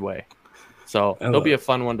in a good way. So it'll be a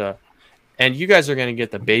fun one to. And you guys are going to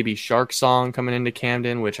get the Baby Shark song coming into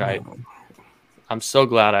Camden, which I'm so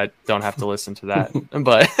glad I don't have to listen to that.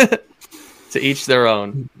 But to each their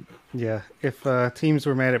own. Yeah, if teams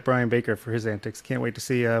were mad at Brian Baker for his antics, can't wait to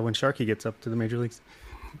see when Sharky gets up to the major leagues.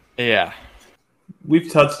 Yeah. We've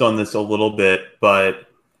touched on this a little bit, but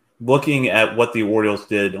looking at what the Orioles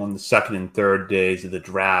did on the 2nd and 3rd days of the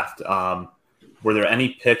draft, were there any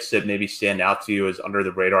picks that maybe stand out to you as under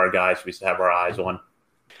the radar guys we should have our eyes on?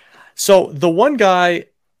 So the one guy,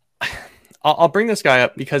 I'll bring this guy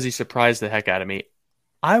up because he surprised the heck out of me.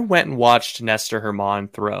 I went and watched Nestor Herman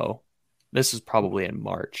throw. This is probably in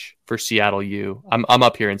March for Seattle U. I'm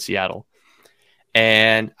up here in Seattle.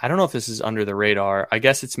 And I don't know if this is under the radar. I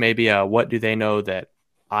guess it's maybe a what do they know that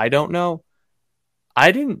I don't know?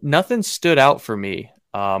 Nothing stood out for me.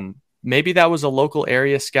 Maybe that was a local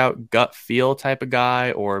area scout gut feel type of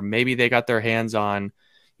guy, or maybe they got their hands on,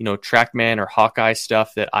 TrackMan or Hawkeye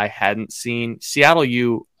stuff that I hadn't seen. Seattle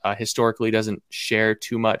U historically doesn't share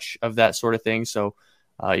too much of that sort of thing. So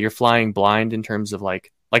you're flying blind in terms of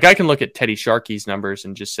like I can look at Teddy Sharkey's numbers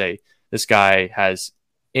and just say, this guy has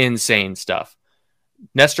insane stuff.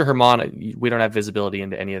 Nestor Herman, we don't have visibility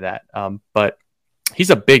into any of that. But he's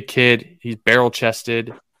a big kid. He's barrel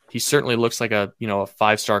chested. He certainly looks like a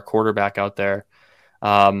 5-star quarterback out there.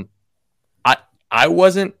 Let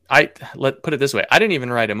put it this way. I didn't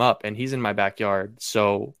even write him up, and he's in my backyard.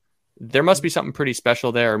 So there must be something pretty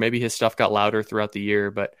special there, or maybe his stuff got louder throughout the year,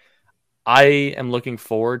 but I am looking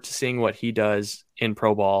forward to seeing what he does in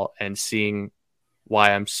pro ball and seeing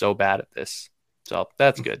why I'm so bad at this. So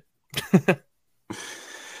that's good.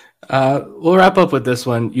 We'll wrap up with this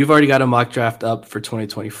one. You've already got a mock draft up for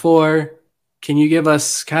 2024. Can you give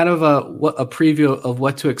us kind of a preview of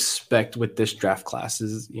what to expect with this draft class?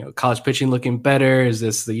 Is college pitching looking better? Is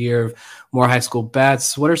this the year of more high school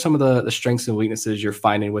bats? What are some of the strengths and weaknesses you're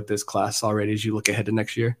finding with this class already as you look ahead to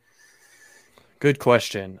next year? Good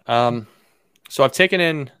question. So I've taken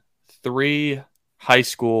in 3 high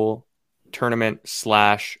school tournament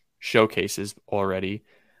 / showcases already.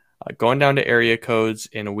 Going down to area codes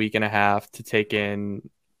in a week and a half to take in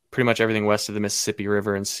pretty much everything west of the Mississippi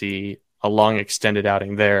River and see a long extended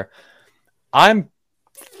outing there. I'm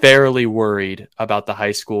fairly worried about the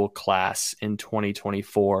high school class in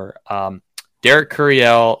 2024. Derek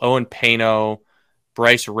Curiel, Owen Pano,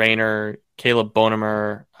 Bryce Rayner, Caleb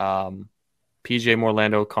Bonemer, PJ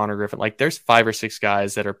Morlando, Connor Griffin. Like, there's 5 or 6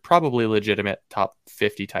 guys that are probably legitimate top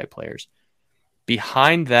 50 type players.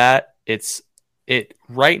 Behind that,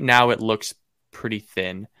 right now it looks pretty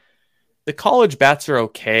thin. The college bats are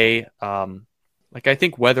okay. I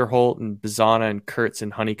think Weatherholt and Bazana and Kurtz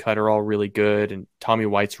and Honeycutt are all really good, and Tommy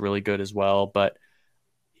White's really good as well. But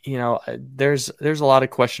there's a lot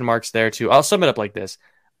of question marks there too. I'll sum it up like this: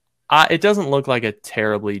 it doesn't look like a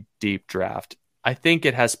terribly deep draft. I think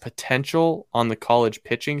it has potential on the college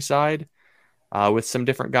pitching side with some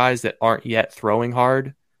different guys that aren't yet throwing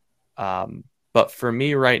hard. But for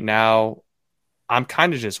me right now, I'm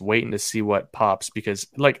kind of just waiting to see what pops because,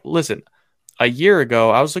 listen, a year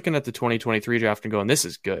ago, I was looking at the 2023 draft and going, this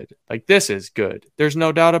is good. This is good. There's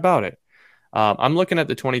no doubt about it. I'm looking at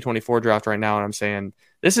the 2024 draft right now and I'm saying,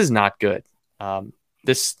 this is not good.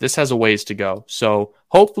 This has a ways to go. So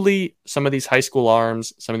hopefully some of these high school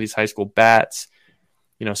arms, some of these high school bats,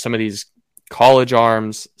 some of these college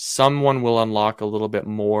arms, someone will unlock a little bit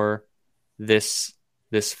more this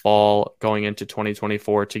fall going into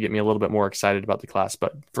 2024 to get me a little bit more excited about the class.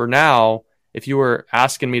 But for now, if you were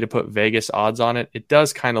asking me to put Vegas odds on it, it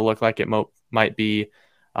does kind of look like it might be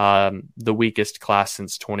the weakest class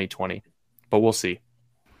since 2020, but we'll see.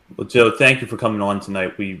 Well, Joe, thank you for coming on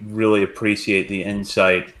tonight. We really appreciate the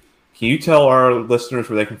insight. Can you tell our listeners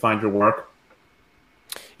where they can find your work?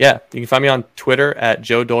 Yeah, you can find me on Twitter at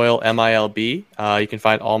Joe Doyle MILB. You can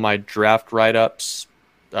find all my draft write-ups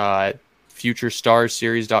at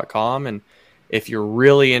futurestarsseries.com. And if you're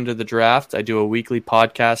really into the draft, I do a weekly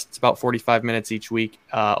podcast. It's about 45 minutes each week,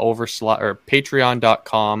 Overslot or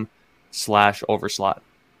patreon.com/Overslot.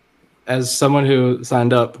 As someone who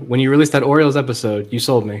signed up, when you released that Orioles episode, you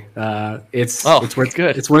sold me. It's worth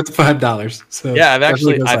good. It's worth $5. So yeah,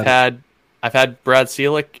 I've had Brad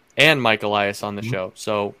Seelick and Mike Elias on the show.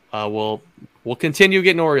 So we'll continue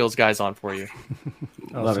getting Orioles guys on for you.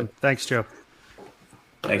 Awesome. Thanks, Joe.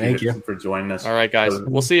 Thank you for joining us. All right, guys.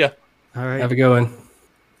 We'll see you. All right. Have a good one.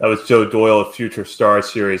 That was Joe Doyle of Future Star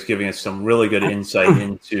Series giving us some really good insight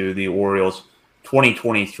into the Orioles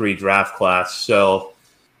 2023 draft class. So,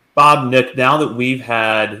 Bob, Nick, now that we've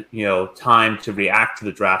had time to react to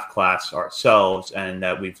the draft class ourselves and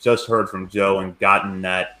that we've just heard from Joe and gotten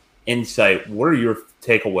that insight, what are your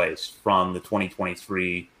takeaways from the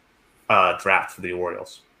 2023 draft for the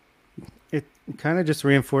Orioles? It kind of just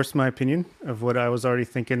reinforced my opinion of what I was already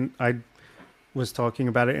thinking. I was talking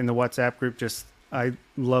about it in the WhatsApp group. I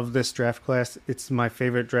love this draft class. It's my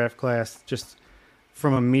favorite draft class just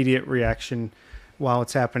from immediate reaction while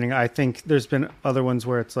it's happening. I think there's been other ones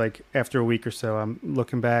where it's like after a week or so, I'm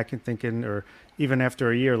looking back and thinking, or even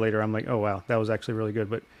after a year later, I'm like, oh, wow, that was actually really good.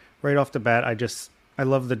 But right off the bat, I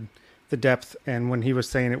love the depth. And when he was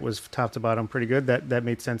saying it was top to bottom pretty good, that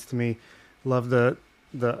made sense to me. Love the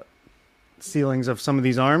ceilings of some of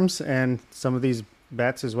these arms and some of these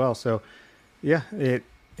bats as well. So, yeah, it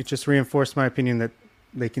just reinforced my opinion that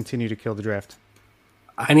they continue to kill the draft.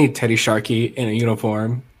 I need Teddy Sharkey in a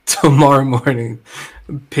uniform tomorrow morning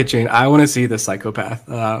pitching. I want to see the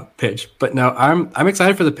psychopath pitch. But no, I'm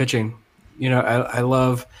excited for the pitching. I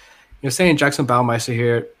love saying Jackson Baumeister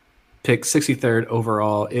here, pick 63rd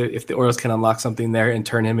overall. If the Orioles can unlock something there and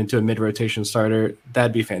turn him into a mid-rotation starter,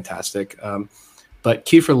 that'd be fantastic. But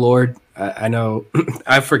Kiefer Lord, I know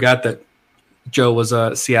I forgot that Joe was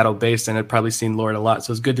Seattle-based and had probably seen Lord a lot.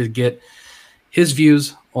 So it's good to get his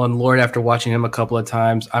views on Lord after watching him a couple of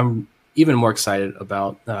times. I'm even more excited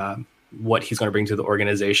about what he's going to bring to the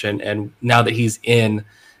organization. And now that he's in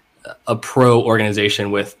a pro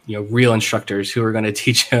organization with real instructors who are going to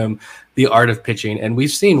teach him the art of pitching. And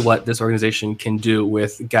we've seen what this organization can do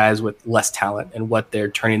with guys with less talent and what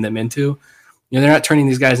they're turning them into. They're not turning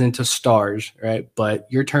these guys into stars, right? But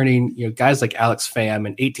you're turning guys like Alex Pham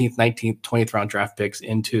and 18th, 19th, 20th round draft picks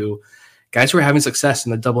into guys who are having success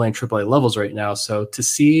in the AA and AAA levels right now. So to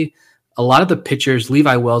see a lot of the pitchers,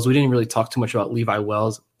 Levi Wells, we didn't really talk too much about Levi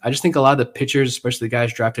Wells. I just think a lot of the pitchers, especially the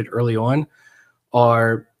guys drafted early on,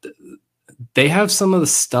 they have some of the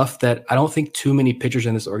stuff that I don't think too many pitchers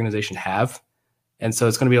in this organization have. And so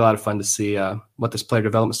it's going to be a lot of fun to see what this player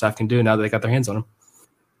development staff can do now that they got their hands on them.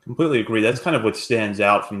 Completely agree. That's kind of what stands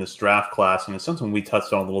out from this draft class. And it's something we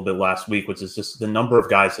touched on a little bit last week, which is just the number of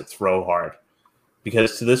guys that throw hard.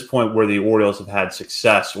 Because to this point where the Orioles have had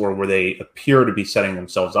success or where they appear to be setting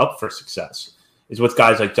themselves up for success is with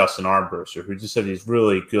guys like Justin Armbruster, who just have these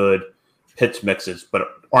really good pitch mixes but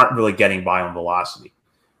aren't really getting by on velocity.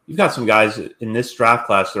 You've got some guys in this draft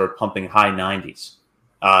class that are pumping high 90s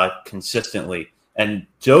consistently. And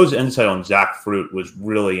Joe's insight on Zach Fruit was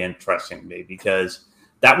really interesting to me because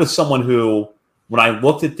that was someone who, when I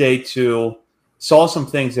looked at day two, saw some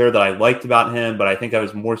things there that I liked about him, but I think I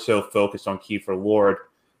was more so focused on Kiefer Lord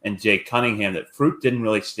and Jake Cunningham. That Fruit didn't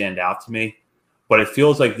really stand out to me, but it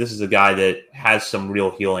feels like this is a guy that has some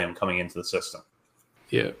real helium coming into the system.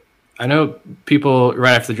 Yeah. I know people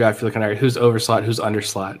right after the draft, you're looking at who's over slot, who's under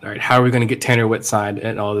slot. All right, how are we going to get Tanner Witt signed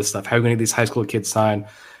and all this stuff? How are we going to get these high school kids signed?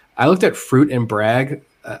 I looked at Fruit and Bragg,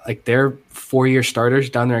 like they're 4-year starters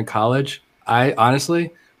down there in college. I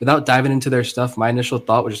honestly, without diving into their stuff, my initial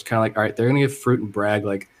thought was just kind of like, all right, they're going to give Fruit and Bragg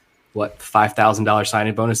like what, $5,000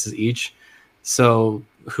 signing bonuses each. So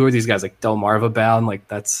who are these guys, like Delmarva bound? Like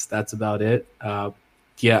that's about it.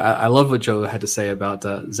 Yeah, I love what Joe had to say about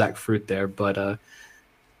Zach Fruit there, but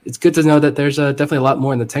it's good to know that there's definitely a lot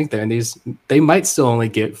more in the tank there, and they might still only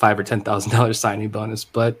get $5,000 or $10,000 signing bonus,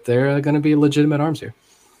 but they're going to be legitimate arms here.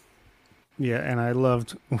 Yeah, and I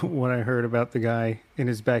loved what I heard about the guy in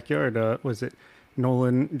his backyard. Was it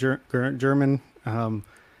Nolan German?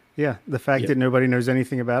 Yeah, the fact that nobody knows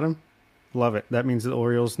anything about him, love it. That means the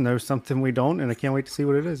Orioles know something we don't, and I can't wait to see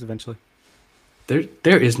what it is eventually.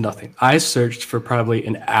 There is nothing. I searched for probably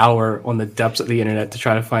an hour on the depths of the internet to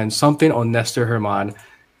try to find something on Nestor Herman,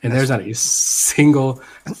 and there's not a single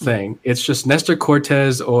thing. It's just Nestor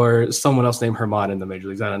Cortez or someone else named Herman in the major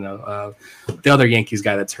leagues. I don't know. The other Yankees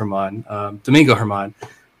guy that's Herman, Domingo Herman.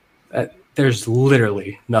 There's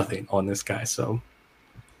literally nothing on this guy. So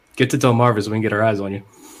get to Delmarva so we can get our eyes on you.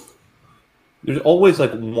 There's always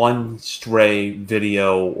like one stray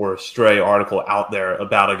video or stray article out there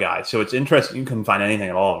about a guy. So it's interesting. You couldn't find anything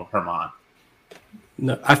at all on Herman.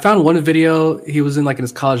 No, I found one video. He was in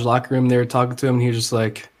his college locker room. They were talking to him, and he was just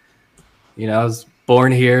like, I was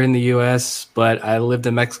born here in the U.S., but I lived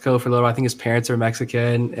in Mexico for a little while. I think his parents are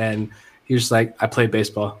Mexican, and he was just like, I played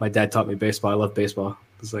baseball. My dad taught me baseball. I love baseball.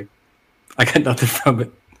 It's like, I got nothing from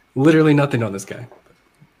it. Literally nothing on this guy.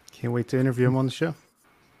 Can't wait to interview him on the show.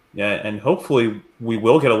 Yeah, and hopefully we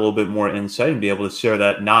will get a little bit more insight and be able to share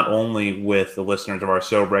that not only with the listeners of our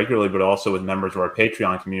show regularly, but also with members of our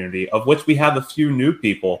Patreon community, of which we have a few new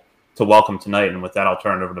people to welcome tonight. And with that, I'll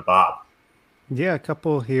turn it over to Bob. Yeah, a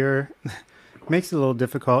couple here. Makes it a little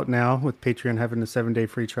difficult now with Patreon having the 7-day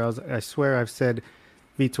free trials. I swear I've said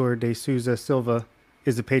Vitor de Souza Silva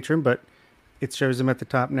is a patron, but it shows him at the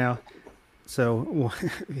top now. So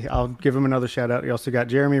I'll give him another shout out. You also got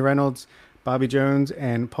Jeremy Reynolds, Bobby Jones,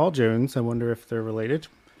 and Paul Jones. I wonder if they're related.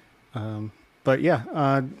 But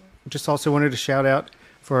yeah, just also wanted to shout out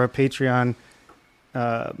for our Patreon.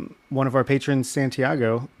 One of our patrons,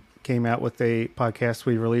 Santiago, came out with a podcast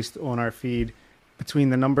we released on our feed, Between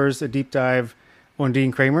the Numbers, a deep dive on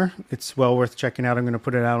Dean Kramer. It's well worth checking out. I'm going to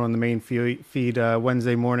put it out on the main feed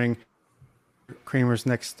Wednesday morning. Kramer's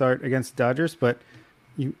next start against the Dodgers, but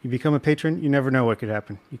you become a patron, you never know what could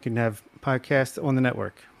happen. You can have podcasts on the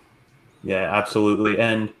network. Yeah, absolutely.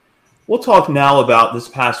 And we'll talk now about this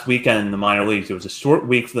past weekend in the minor leagues. It was a short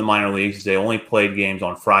week for the minor leagues. They only played games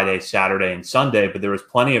on Friday, Saturday, and Sunday, but there was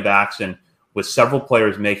plenty of action with several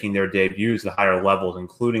players making their debuts at higher levels,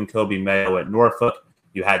 including Kobe Mayo at Norfolk.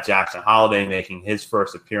 You had Jackson Holliday making his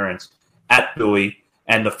first appearance at Bowie.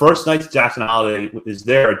 And the first night Jackson Holliday is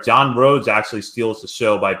there, John Rhodes actually steals the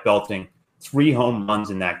show by belting 3 home runs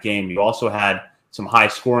in that game. You also had some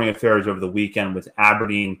high-scoring affairs over the weekend with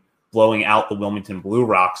Aberdeen blowing out the Wilmington Blue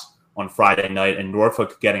Rocks on Friday night and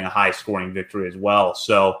Norfolk getting a high-scoring victory as well.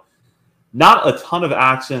 So not a ton of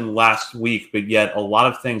action last week, but yet a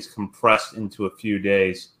lot of things compressed into a few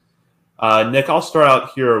days. Nick, I'll start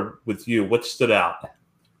out here with you. What stood out?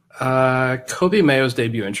 Kobe Mayo's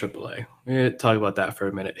debut in AAA. We're going to talk about that for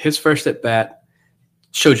a minute. His first at-bat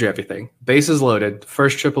showed you everything. Bases loaded,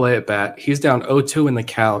 first AAA at-bat. He's down 0-2 in the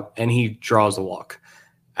count, and he draws a walk.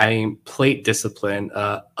 I mean, plate discipline,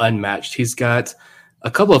 unmatched. He's got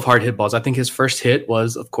a couple of hard hit balls. I think his first hit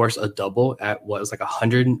was, of course, a double at what was like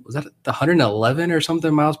 100. Was that 111 or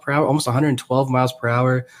something miles per hour? Almost 112 miles per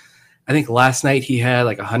hour. I think last night he had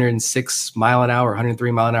like 106 mile an hour,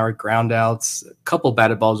 103 mile an hour ground outs, a couple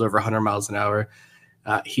batted balls over 100 miles an hour.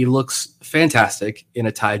 He looks fantastic in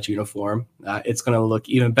a Tides uniform. It's going to look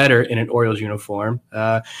even better in an Orioles uniform.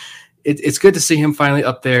 It's good to see him finally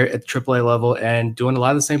up there at AAA level and doing a lot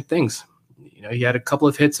of the same things. You know, he had a couple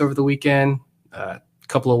of hits over the weekend, a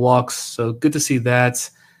couple of walks, so good to see that.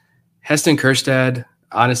 Heston Kjerstad,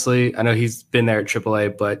 honestly, I know he's been there at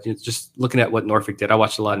AAA, but just looking at what Norfolk did, I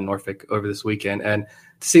watched a lot of Norfolk over this weekend, and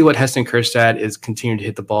to see what Heston Kjerstad is continuing to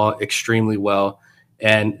hit the ball extremely well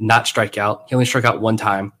and not strike out. He only struck out one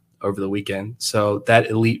time over the weekend, so that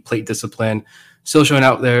elite plate discipline still showing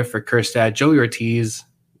out there for Kjerstad. Joey Ortiz,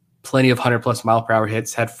 plenty of 100-plus mile-per-hour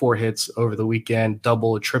hits, had 4 hits over the weekend,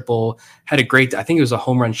 double, triple, had a great – I think it was a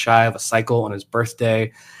home run shy of a cycle on his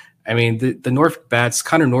birthday. I mean, the Norfolk bats,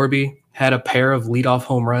 Connor Norby had a pair of leadoff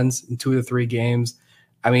home runs in 2 of the 3 games.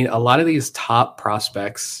 I mean, a lot of these top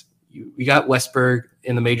prospects, you got Westberg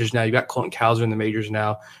in the majors now. You got Colton Cowser in the majors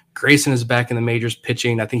now. Grayson is back in the majors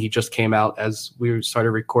pitching. I think he just came out as we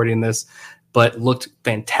started recording this, but looked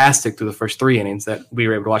fantastic through the first 3 innings that we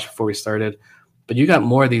were able to watch before we started. But you got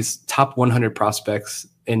more of these top 100 prospects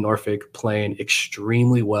in Norfolk playing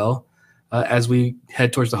extremely well as we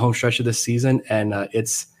head towards the home stretch of this season. And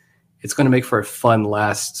it's going to make for a fun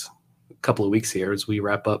last couple of weeks here as we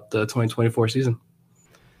wrap up the 2024 season.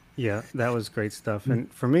 Yeah, that was great stuff.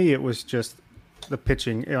 And for me, it was just the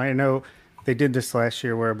pitching. I know they did this last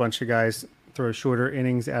year where a bunch of guys throw shorter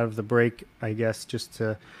innings out of the break, I guess, just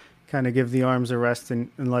to kind of give the arms a rest and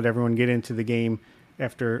let everyone get into the game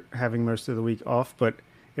after having most of the week off. But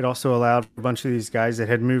it also allowed a bunch of these guys that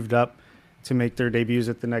had moved up to make their debuts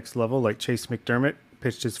at the next level, like Chase McDermott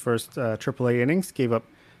pitched his first AAA innings, gave up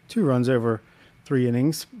 2 runs over 3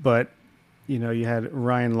 innings. But, you know, you had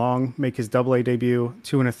Ryan Long make his AA debut,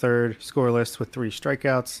 2 1/3, scoreless with 3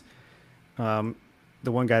 strikeouts.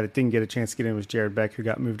 The one guy that didn't get a chance to get in was Jared Beck, who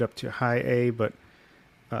got moved up to high A. But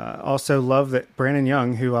also love that Brandon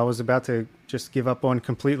Young, who I was about to just give up on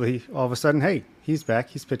completely, all of a sudden, hey, he's back.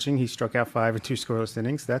 He's pitching. He struck out 5 in 2 scoreless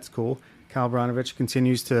innings. That's cool. Kyle Branovich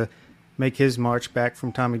continues to make his march back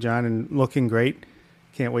from Tommy John and looking great.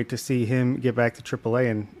 Can't wait to see him get back to AAA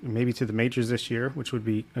and maybe to the majors this year, which would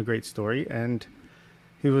be a great story. And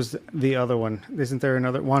who was the other one? Isn't there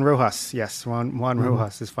another? Juan Rojas. Yes, Juan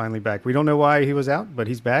Rojas is finally back. We don't know why he was out, but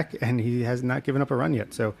he's back, and he has not given up a run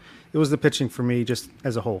yet. So it was the pitching for me just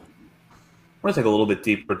as a whole. I want to take a little bit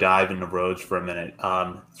deeper dive into Rhodes for a minute.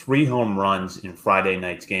 3 home runs in Friday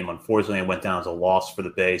night's game. Unfortunately, it went down as a loss for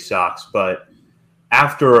the Bay Sox. But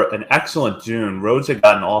after an excellent June, Rhodes had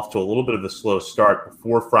gotten off to a little bit of a slow start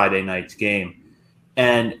before Friday night's game.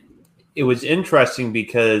 And it was interesting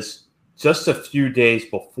because just a few days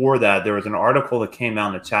before that, there was an article that came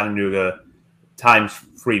out in the Chattanooga Times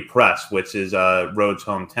Free Press, which is Rhodes'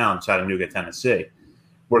 hometown, Chattanooga, Tennessee,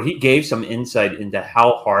 where he gave some insight into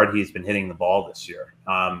how hard he's been hitting the ball this year.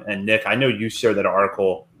 And Nick, I know you shared that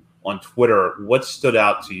article on Twitter. What stood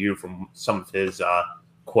out to you from some of his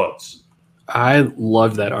quotes? I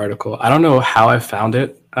loved that article. I don't know how I found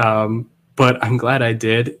it, but I'm glad I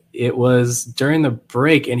did. It was during the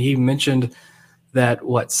break, and he mentioned that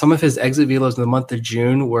some of his exit velos in the month of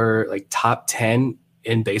June were like top 10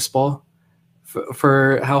 in baseball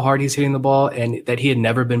for how hard he's hitting the ball, and that he had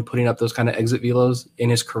never been putting up those kind of exit velos in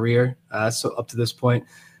his career. So up to this point.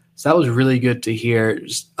 So that was really good to hear.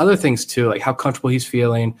 Just other things too, like how comfortable he's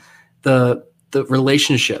feeling, the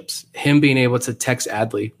relationships, him being able to text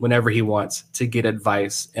Adley whenever he wants to get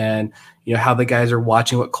advice, and how the guys are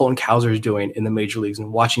watching what Colton Cowser is doing in the major leagues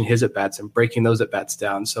and watching his at bats and breaking those at bats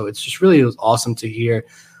down. So it was awesome to hear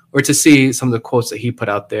or to see some of the quotes that he put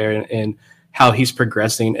out there and how he's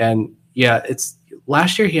progressing. And yeah, it's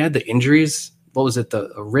last year he had the injuries. What was it?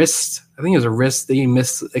 A wrist? I think it was a wrist that he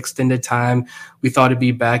missed extended time. We thought he'd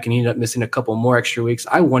be back, and he ended up missing a couple more extra weeks.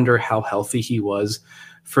 I wonder how healthy he was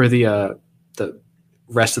for the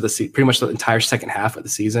rest of the season, pretty much the entire second half of the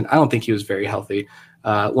season. I don't think he was very healthy.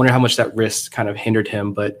 Wonder how much that wrist kind of hindered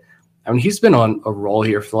him. But I mean, he's been on a roll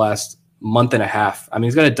here for the last month and a half. I mean,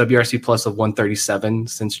 he's got a WRC plus of 137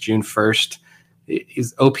 since June 1st.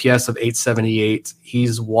 His OPS of 878.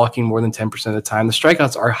 He's walking more than 10% of the time. The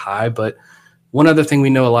strikeouts are high, but one other thing we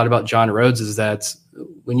know a lot about John Rhodes is that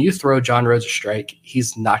when you throw John Rhodes a strike,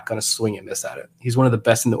 he's not going to swing and miss at it. He's one of the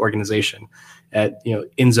best in the organization at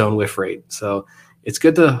in zone whiff rate. So it's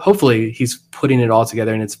good to hopefully he's putting it all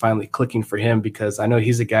together and it's finally clicking for him, because I know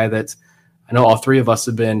he's a guy that I know all three of us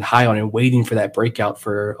have been high on and waiting for that breakout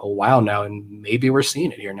for a while now, and maybe we're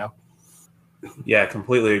seeing it here now. Yeah,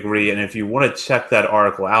 completely agree. And if you want to check that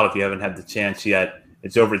article out, if you haven't had the chance yet,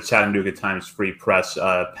 it's over at Chattanooga Times Free Press.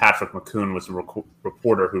 Patrick McCoon was the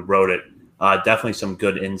reporter who wrote it. Definitely some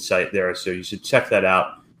good insight there. So you should check that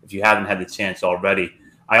out if you haven't had the chance already.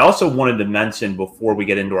 I also wanted to mention before we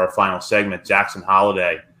get into our final segment, Jackson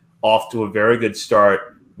Holliday off to a very good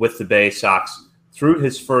start with the Bay Sox. Through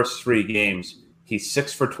his first 3 games, he's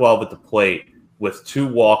 6 for 12 at the plate with 2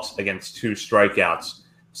 walks against 2 strikeouts,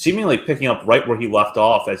 seemingly picking up right where he left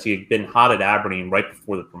off as he had been hot at Aberdeen right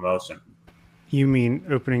before the promotion. You mean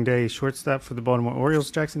opening day shortstop for the Baltimore Orioles,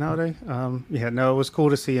 Jackson Holliday? It was cool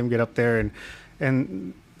to see him get up there.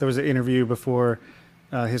 And there was an interview before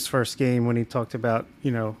his first game when he talked about,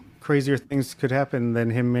 crazier things could happen than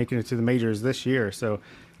him making it to the majors this year. So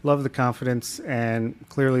love the confidence, and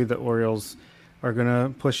clearly the Orioles are going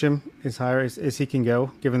to push him as high as he can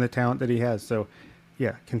go, given the talent that he has. So,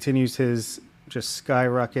 yeah, continues his just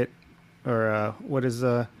skyrocket, or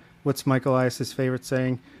what's Michael Elias's favorite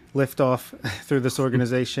saying? Lift off through this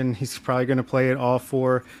organization. He's probably going to play at all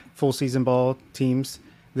 4 full season ball teams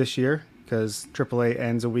this year, because AAA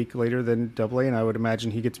ends a week later than AA, and I would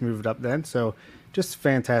imagine he gets moved up then. So just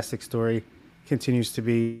fantastic story. Continues to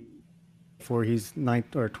be before he's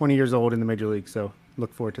 20 years old in the major league. So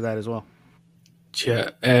look forward to that as well. Yeah,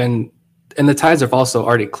 and the Tides have also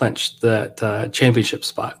already clinched that championship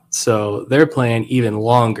spot. So they're playing even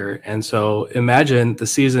longer. And so imagine the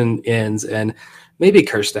season ends and maybe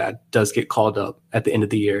Kjerstad does get called up at the end of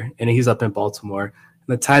the year, and he's up in Baltimore.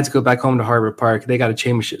 And the Tides go back home to Harbor Park. They got a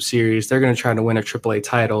championship series. They're going to try to win a AAA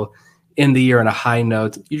title in the year on a high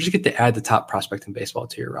note. You just get to add the top prospect in baseball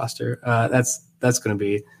to your roster. That's going to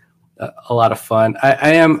be a lot of fun.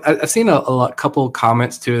 I've seen a couple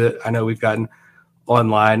comments too that I know we've gotten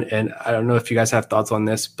online, and I don't know if you guys have thoughts on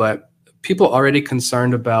this, but people already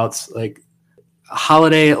concerned about like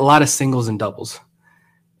Holiday, a lot of singles and doubles.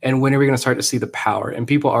 And when are we going to start to see the power? And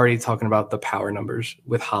people already talking about the power numbers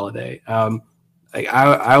with Holiday.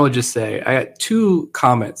 I would just say I got 2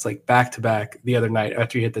 comments like back to back the other night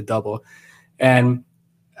after he hit the double, and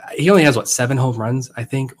he only has 7 home runs I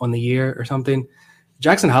think on the year or something.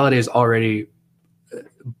 Jackson Holiday is already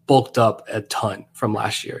bulked up a ton from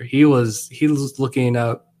last year. He was looking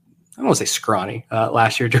I don't want to say scrawny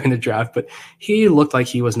last year during the draft, but he looked like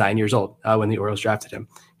he was 9 years old when the Orioles drafted him.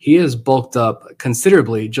 He is bulked up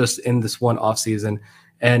considerably just in this one offseason.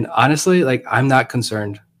 And honestly, I'm not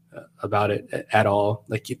concerned about it at all.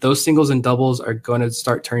 Those singles and doubles are going to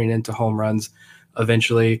start turning into home runs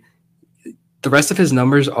eventually. The rest of his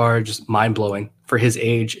numbers are just mind-blowing for his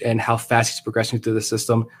age and how fast he's progressing through the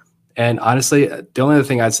system. And honestly, the only other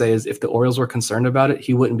thing I'd say is if the Orioles were concerned about it,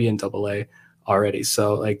 he wouldn't be in AA already.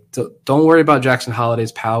 So don't worry about Jackson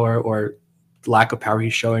Holliday's power or lack of power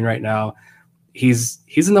he's showing right now. he's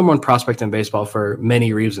the number one prospect in baseball for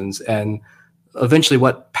many reasons, and eventually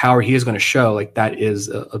what power he is going to show, like that is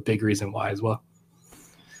a big reason why as well.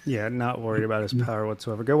 Yeah, not worried about his power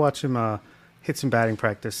whatsoever. Go watch him hit some batting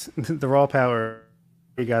practice. The raw power,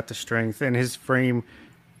 he got the strength, and his frame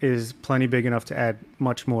is plenty big enough to add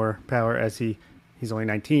much more power as he's only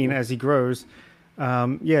 19, as he grows.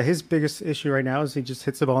 His biggest issue right now is he just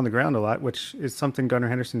hits the ball on the ground a lot, which is something Gunnar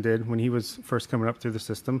Henderson did when he was first coming up through the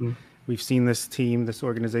system. Mm-hmm. We've seen this team, this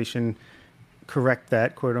organization correct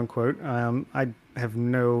that, quote unquote. I have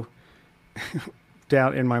no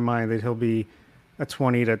doubt in my mind that he'll be a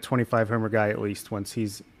 20 to 25 homer guy at least once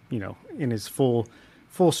he's, in his full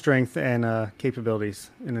strength and capabilities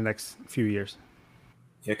in the next few years.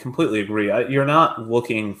 Yeah, completely agree. You're not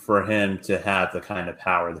looking for him to have the kind of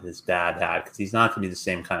power that his dad had, because he's not going to be the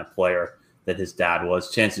same kind of player that his dad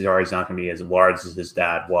was. Chances are he's not going to be as large as his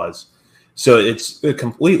dad was. So it's a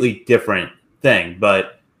completely different thing.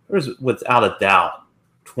 But there's, without a doubt,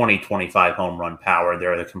 20, 25 home run power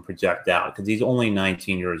there that can project out, because he's only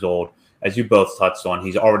 19 years old. As you both touched on,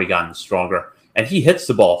 he's already gotten stronger. And he hits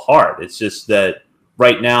the ball hard. It's just that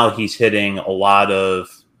right now he's hitting a lot of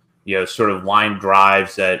sort of line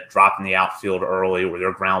drives that drop in the outfield early, or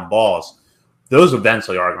they're ground balls. Those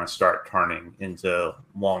eventually are going to start turning into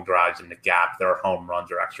long drives in the gap. They're home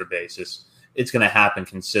runs or extra bases. It's going to happen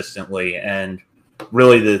consistently. And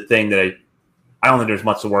really the thing that I don't think there's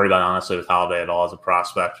much to worry about, honestly, with Holiday at all as a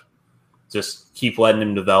prospect. Just keep letting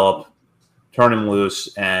him develop, turn him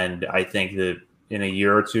loose, and I think that in a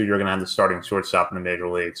year or two, you're going to have the starting shortstop in the major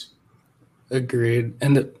leagues. Agreed.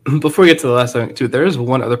 And before we get to the last thing, too, there is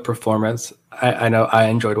one other performance I know I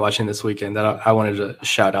enjoyed watching this weekend that I wanted to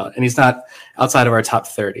shout out. And he's not outside of our top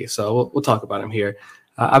 30, so we'll talk about him here.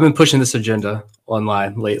 I've been pushing this agenda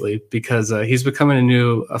online lately because he's becoming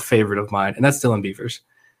a favorite of mine, and that's Dylan Beavers.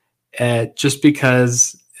 Just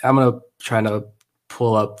because I'm going to try to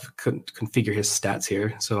pull up, configure his stats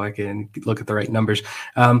here so I can look at the right numbers.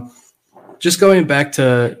 Just going back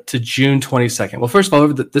to June 22nd. Well, first of all,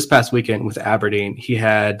 over this past weekend with Aberdeen, he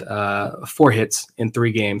had 4 hits in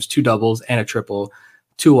 3 games, 2 doubles and a triple,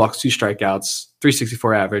 2 walks, 2 strikeouts,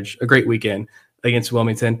 364 average, a great weekend against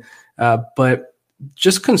Wilmington. But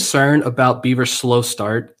just concerned about Beaver's slow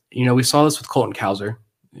start. We saw this with Colton Cowser.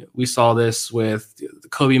 We saw this with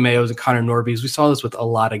Kobe Mayos and Connor Norbies. We saw this with a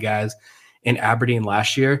lot of guys in Aberdeen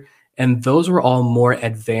last year, and those were all more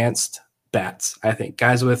advanced bats. I think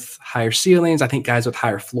guys with higher ceilings, I think guys with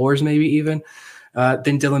higher floors, maybe even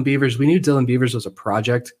than Dylan Beavers. We knew Dylan Beavers was a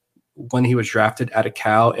project when he was drafted out of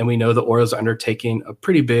Cal, and we know the Orioles are undertaking a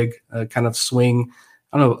pretty big kind of swing,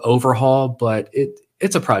 I don't know, overhaul, but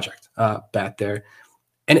it's a project bat there.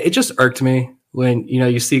 And it just irked me when,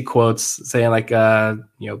 you see quotes saying like,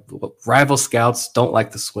 rival scouts don't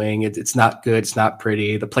like the swing. It's not good. It's not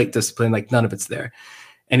pretty. The plate discipline, like none of it's there.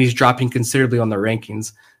 And he's dropping considerably on the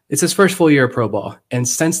rankings. It's his first full year of pro ball. And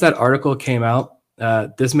since that article came out,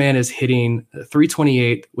 this man is hitting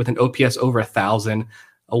 328 with an OPS over 1,000,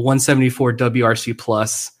 a 174 WRC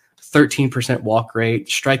plus, 13% walk rate,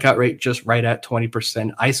 strikeout rate just right at 20%,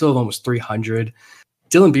 ISO of almost 300.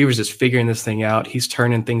 Dylan Beavers is figuring this thing out. He's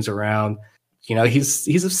turning things around.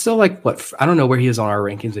 He's still like, I don't know where he is on our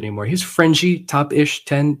rankings anymore. He's fringy, top-ish,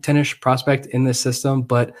 10-ish prospect in this system,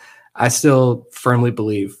 but I still firmly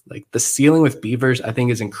believe like the ceiling with Beavers, I think,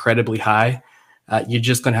 is incredibly high. You're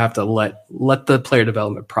just going to have to let the player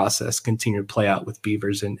development process continue to play out with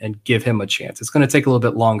Beavers and give him a chance. It's going to take a little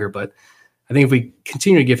bit longer, but I think if we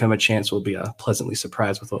continue to give him a chance, we'll be pleasantly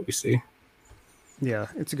surprised with what we see. Yeah,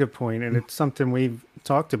 it's a good point, and it's something we've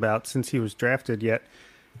talked about since he was drafted, yet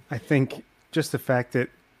I think just the fact that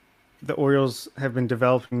the Orioles have been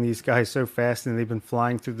developing these guys so fast and they've been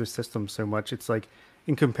flying through the system so much, it's like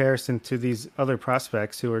in comparison to these other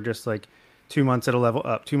prospects who are just like 2 months at a level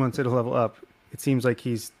up, 2 months at a level up, it seems like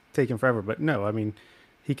he's taking forever. But no, I mean,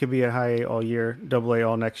 he could be at high A all year, double A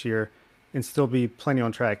all next year, and still be plenty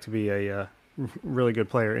on track to be a really good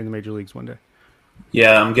player in the major leagues one day.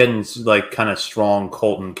 Yeah, I'm getting like kind of strong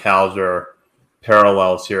Colton Cowser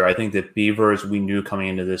parallels here. I think that Beavers, we knew coming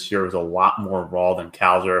into this year, was a lot more raw than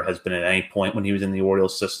Cowser has been at any point when he was in the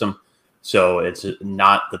Orioles system. So it's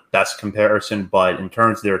not the best comparison, but in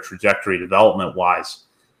terms of their trajectory development-wise,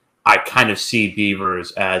 I kind of see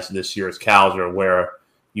Beavers as this year's Cowser, where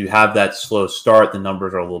you have that slow start. The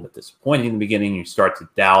numbers are a little bit disappointing in the beginning. You start to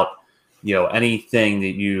doubt, anything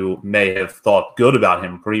that you may have thought good about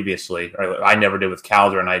him previously. I never did with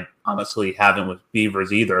Cowser, and I honestly haven't with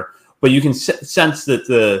Beavers either. But you can sense that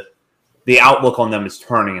the outlook on them is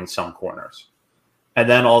turning in some corners. And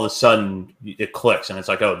then all of a sudden it clicks and it's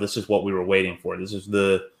like, oh, this is what we were waiting for. This is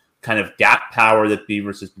the kind of gap power that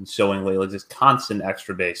Beavers has been showing lately, just constant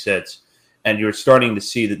extra base hits. And you're starting to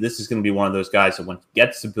see that this is going to be one of those guys that when he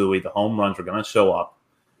gets to Bowie, the home runs are going to show up.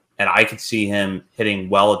 And I could see him hitting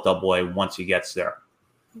well at Double-A once he gets there.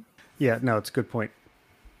 Yeah, no, it's a good point.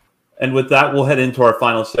 And with that, we'll head into our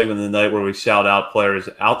final segment of the night where we shout out players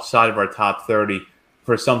outside of our top 30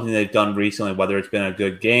 for something they've done recently, whether it's been a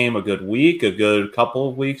good game, a good week, a good couple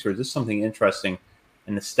of weeks, or just something interesting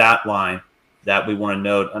in the stat line that we want to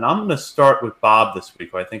note. And I'm going to start with Bob this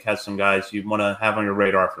week, who I think has some guys you want to have on your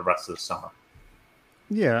radar for the rest of the summer.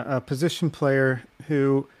 Yeah, a position player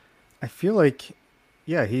who I feel like,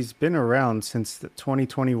 yeah, he's been around since the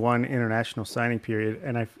 2021 international signing period.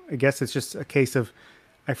 And I guess it's just a case of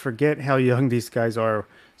I forget how young these guys are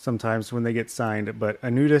sometimes when they get signed. But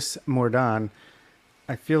Anutis Mordan,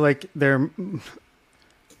 I feel like they're...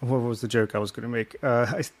 What was the joke I was going to make?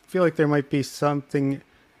 I feel like there might be something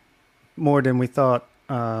more than we thought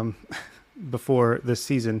before this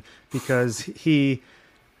season, because he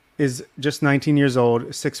is just 19 years old,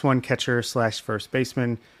 6'1" catcher / first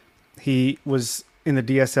baseman. He was in the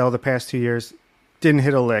DSL the past 2 years, didn't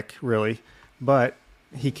hit a lick really, but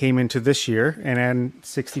he came into this year and had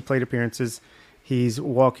 60 plate appearances. He's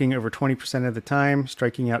walking over 20% of the time,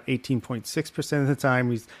 striking out 18.6% of the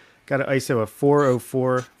time. He's got an ISO of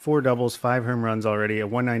 404, 4 doubles, 5 home runs already, a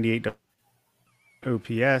 198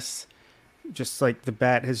 OPS. Just like the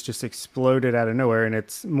bat has just exploded out of nowhere, and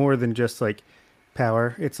it's more than just like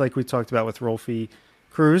power. It's like we talked about with Rolfie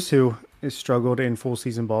Cruz, who has struggled in full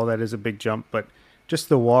season ball. That is a big jump, but just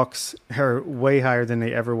the walks are way higher than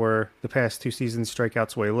they ever were the past 2 seasons.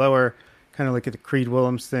 Strikeouts way lower. Kind of like at the Creed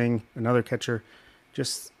Willems thing, another catcher.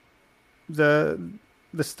 Just the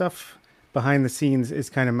stuff behind the scenes is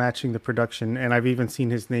kind of matching the production, and I've even seen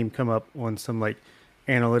his name come up on some like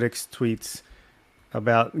analytics tweets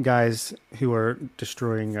about guys who are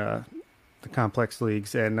destroying the complex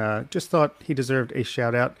leagues, and just thought he deserved a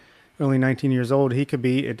shout out. Only 19 years old. He could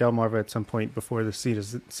be at Delmarva at some point before the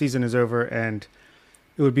season is over, and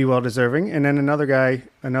it would be well deserving. And then another guy,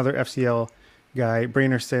 another FCL guy,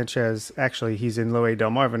 Brainer Sanchez. Actually, he's in Low A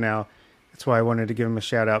Delmarva now. That's why I wanted to give him a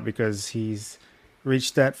shout out, because he's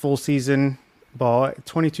reached that full season ball at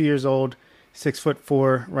 22 years old,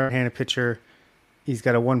 6'4", right-handed pitcher. He's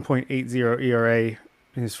got a 1.80 ERA in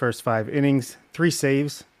his first 5 innings, 3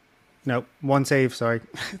 saves. No, 1 save, sorry.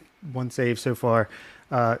 1 save so far.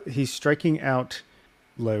 He's striking out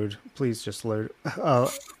load. Please just load. A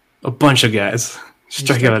bunch of guys.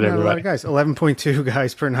 Striking out everybody. A lot of guys. 11.2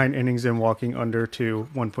 guys per 9 innings and walking under to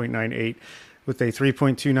 1.98 with a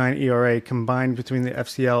 3.29 ERA combined between the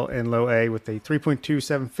FCL and Low A with a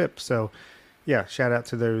 3.27 FIP. So, yeah, shout out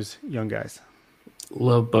to those young guys.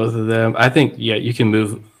 Love both of them. I think, yeah, you can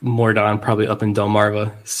move Mordon probably up in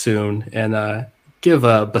Delmarva soon and give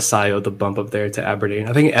Basayo the bump up there to Aberdeen.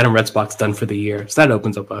 I think Adam Retzbach's done for the year, so that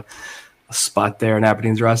opens up a spot there in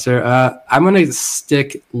Aberdeen's roster. I'm going to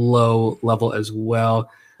stick low level as well.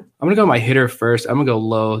 I'm going to go my hitter first. I'm going to go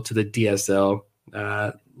low to the DSL.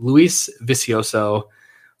 Luis Vicioso, a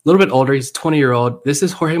little bit older. He's 20-year-old. This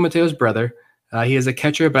is Jorge Mateo's brother. He is a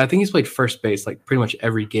catcher, but I think he's played first base like pretty much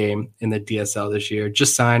every game in the DSL this year.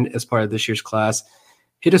 Just signed as part of this year's class.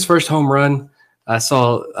 Hit his first home run.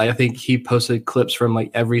 I think he posted clips from like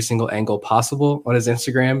every single angle possible on his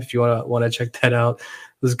Instagram. If you want to check that out,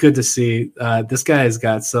 it was good to see. This guy has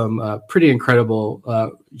got some pretty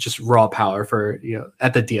incredible, just raw power for,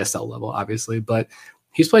 at the DSL level, obviously, but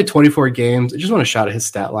he's played 24 games. I just want to shout at his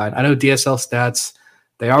stat line. I know DSL stats,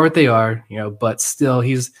 they are what they are, but still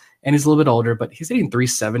he's a little bit older, but he's hitting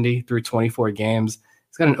 370 through 24 games.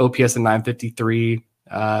 He's got an OPS of 953,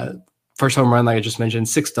 first home run, like I just mentioned,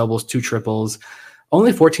 6 doubles, 2 triples,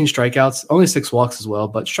 only 14 strikeouts, only 6 walks as well,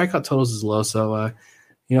 but strikeout totals is low. So,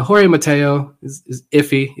 Jorge Mateo is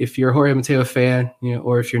iffy. If you're a Jorge Mateo fan,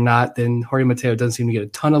 or if you're not, then Jorge Mateo doesn't seem to get a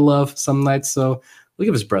ton of love some nights. So we'll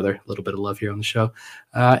give his brother a little bit of love here on the show.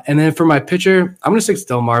 And then for my pitcher, I'm going to stick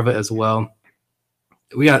to Delmarva as well.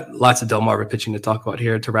 We got lots of Delmarva pitching to talk about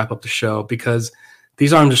here to wrap up the show, because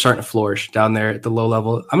these arms are starting to flourish down there at the low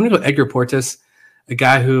level. I'm going to go Edgar Portis, a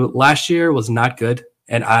guy who last year was not good,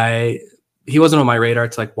 and he wasn't on my radar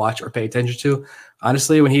to like watch or pay attention to.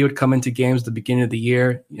 Honestly, when he would come into games at the beginning of the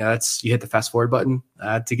year, you hit the fast forward button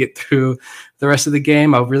to get through the rest of the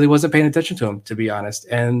game. I really wasn't paying attention to him, to be honest.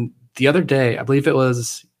 And the other day, I believe it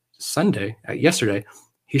was yesterday,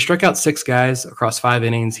 he struck out 6 guys across 5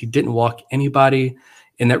 innings. He didn't walk anybody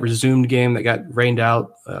in that resumed game that got rained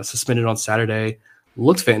out, suspended on Saturday.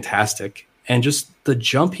 Looked fantastic. And just the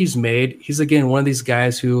jump he's made, he's again one of these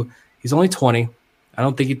guys who he's only 20. I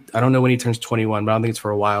don't know when he turns 21, but I don't think it's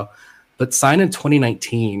for a while. but signed in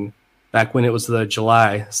 2019, back when it was the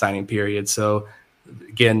July signing period. So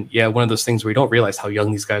again, yeah, one of those things where you don't realize how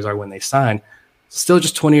young these guys are when they sign. Still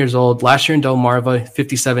just 20 years old. Last year in Delmarva,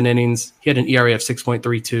 57 innings. He had an ERA of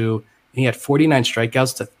 6.32. And he had 49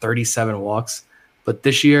 strikeouts to 37 walks. But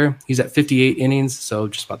this year, he's at 58 innings, so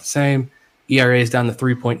just about the same. ERA is down to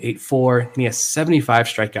 3.84, and he has 75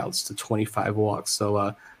 strikeouts to 25 walks.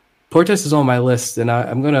 So Portis is on my list, and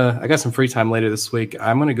I got some free time later this week.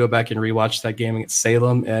 I'm gonna go back and rewatch that game against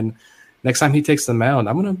Salem, and next time he takes the mound,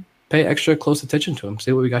 I'm gonna pay extra close attention to him.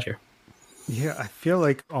 See what we got here. Yeah, I feel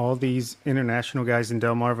like all these international guys in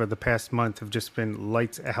Delmarva the past month have just been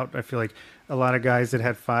lights out. I feel like a lot of guys that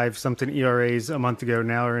had 5-something ERAs a month ago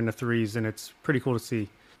now are in the threes, and it's pretty cool to see.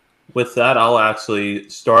 With that, I'll actually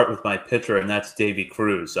start with my pitcher, and that's Davy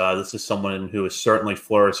Cruz. This is someone who is certainly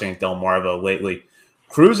flourishing at Delmarva lately.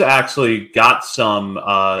 Cruz actually got some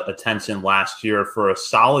attention last year for a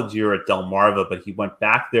solid year at Delmarva, but he went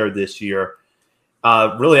back there this year.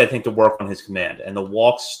 Really, I think to work on his command, and the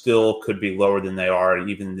walks still could be lower than they are,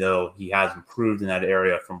 even though he has improved in that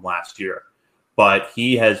area from last year. But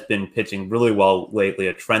he has been pitching really well lately,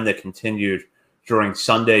 a trend that continued during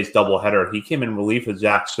Sunday's doubleheader. He came in relief of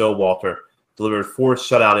Zach Sowalter, delivered 4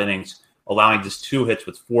 shutout innings, allowing just 2 hits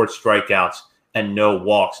with 4 strikeouts and no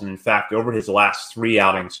walks. And in fact, over his last 3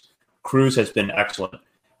 outings, Cruz has been excellent.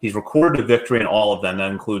 He's recorded a victory in all of them. That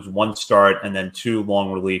includes 1 start and then 2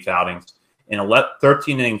 long relief outings. In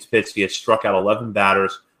 13 innings pitched, he has struck out 11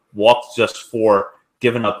 batters, walked just 4,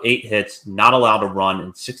 given up 8 hits, not allowed to run,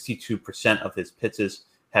 and 62% of his pitches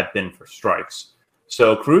have been for strikes.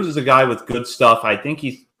 So Cruz is a guy with good stuff. I think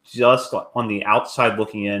he's just on the outside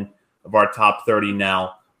looking in of our top 30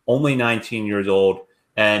 now, only 19 years old,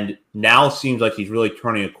 and now seems like he's really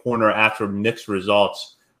turning a corner after mixed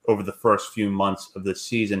results over the first few months of this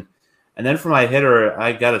season. And then for my hitter,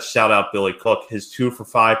 I got to shout out Billy Cook. His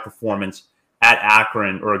 2-for-5 performance at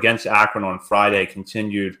Akron or against Akron on Friday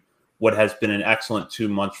continued what has been an excellent 2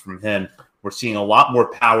 months from him. We're seeing a lot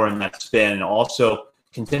more power in that spin and also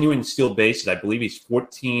continuing to steal bases. I believe he's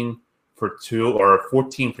 14 for 2 or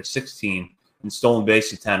 14 for 16 in stolen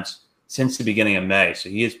base attempts since the beginning of May. So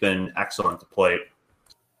he has been excellent to plate.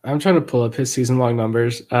 I'm trying to pull up his season-long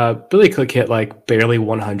numbers. Billy Cook hit like barely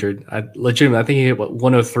 100. I think he hit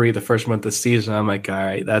 103 the first month of the season. I'm like, all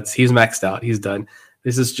right, he's maxed out. He's done.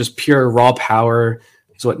 This is just pure raw power.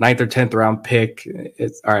 He's 9th or 10th round pick.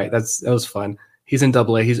 It's all right. That was fun. He's in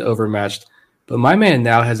AA. He's overmatched. But my man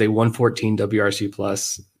now has a 114 WRC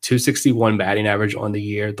plus, 261 batting average on the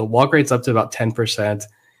year. The walk rate's up to about 10%,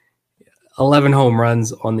 11 home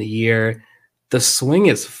runs on the year. The swing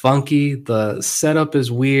is funky. The setup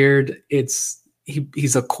is weird.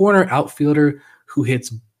 He's a corner outfielder who hits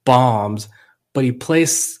bombs, but he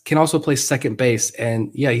can also play second base. And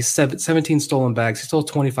yeah, he's 17 stolen bags. He stole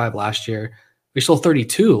 25 last year. He stole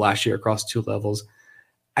 32 last year across 2 levels.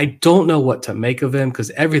 I don't know what to make of him because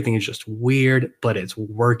everything is just weird, but it's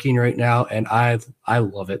working right now, and I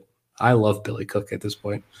love it. I love Billy Cook at this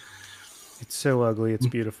point. It's so ugly. It's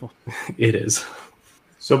beautiful. It is.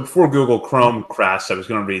 So before Google Chrome crashed, I was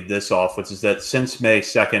going to read this off, which is that since May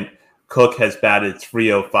 2nd, Cook has batted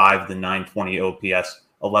 .305 to .920 OPS,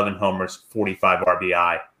 11 homers, 45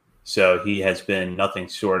 RBI. So he has been nothing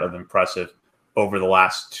short of impressive over the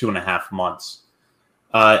last 2.5 months.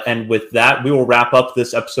 And with that, we will wrap up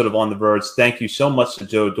this episode of On the Verge. Thank you so much to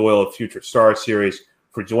Joe Doyle of Future Star Series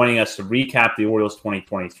for joining us to recap the Orioles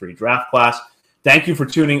 2023 draft class. Thank you for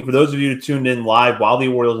tuning. For those of you who tuned in live while the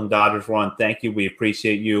Orioles and Dodgers were on, thank you. We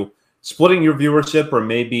appreciate you splitting your viewership or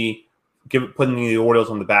maybe putting the Orioles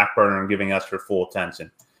on the back burner and giving us your full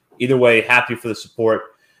attention. Either way, happy for the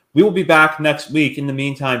support. We will be back next week. In the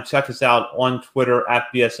meantime, check us out on Twitter at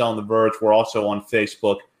BSL on the Verge. We're also on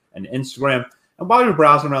Facebook and Instagram. And while you're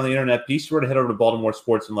browsing around the internet, be sure to head over to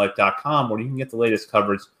BaltimoreSportsAndLife.com where you can get the latest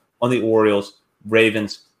coverage on the Orioles,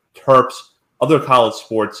 Ravens, Terps, other college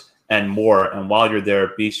sports, and more. And while you're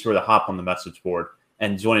there, be sure to hop on the message board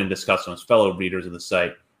and join in discussion with fellow readers of the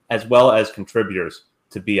site, as well as contributors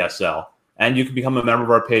to BSL. And you can become a member of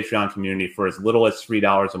our Patreon community for as little as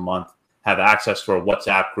 $3 a month, have access to our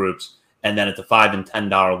WhatsApp groups, and then at the $5 and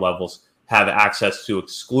 $10 levels, have access to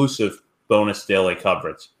exclusive bonus daily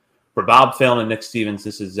coverage. For Bob Phelan and Nick Stevens,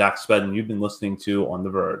 this is Zach Spedden. You've been listening to On the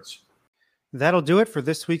Verge. That'll do it for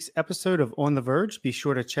this week's episode of On the Verge. Be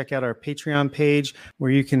sure to check out our Patreon page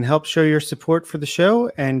where you can help show your support for the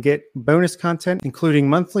show and get bonus content, including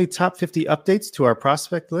monthly top 50 updates to our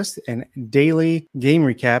prospect list and daily game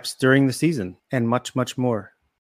recaps during the season, and much, much more.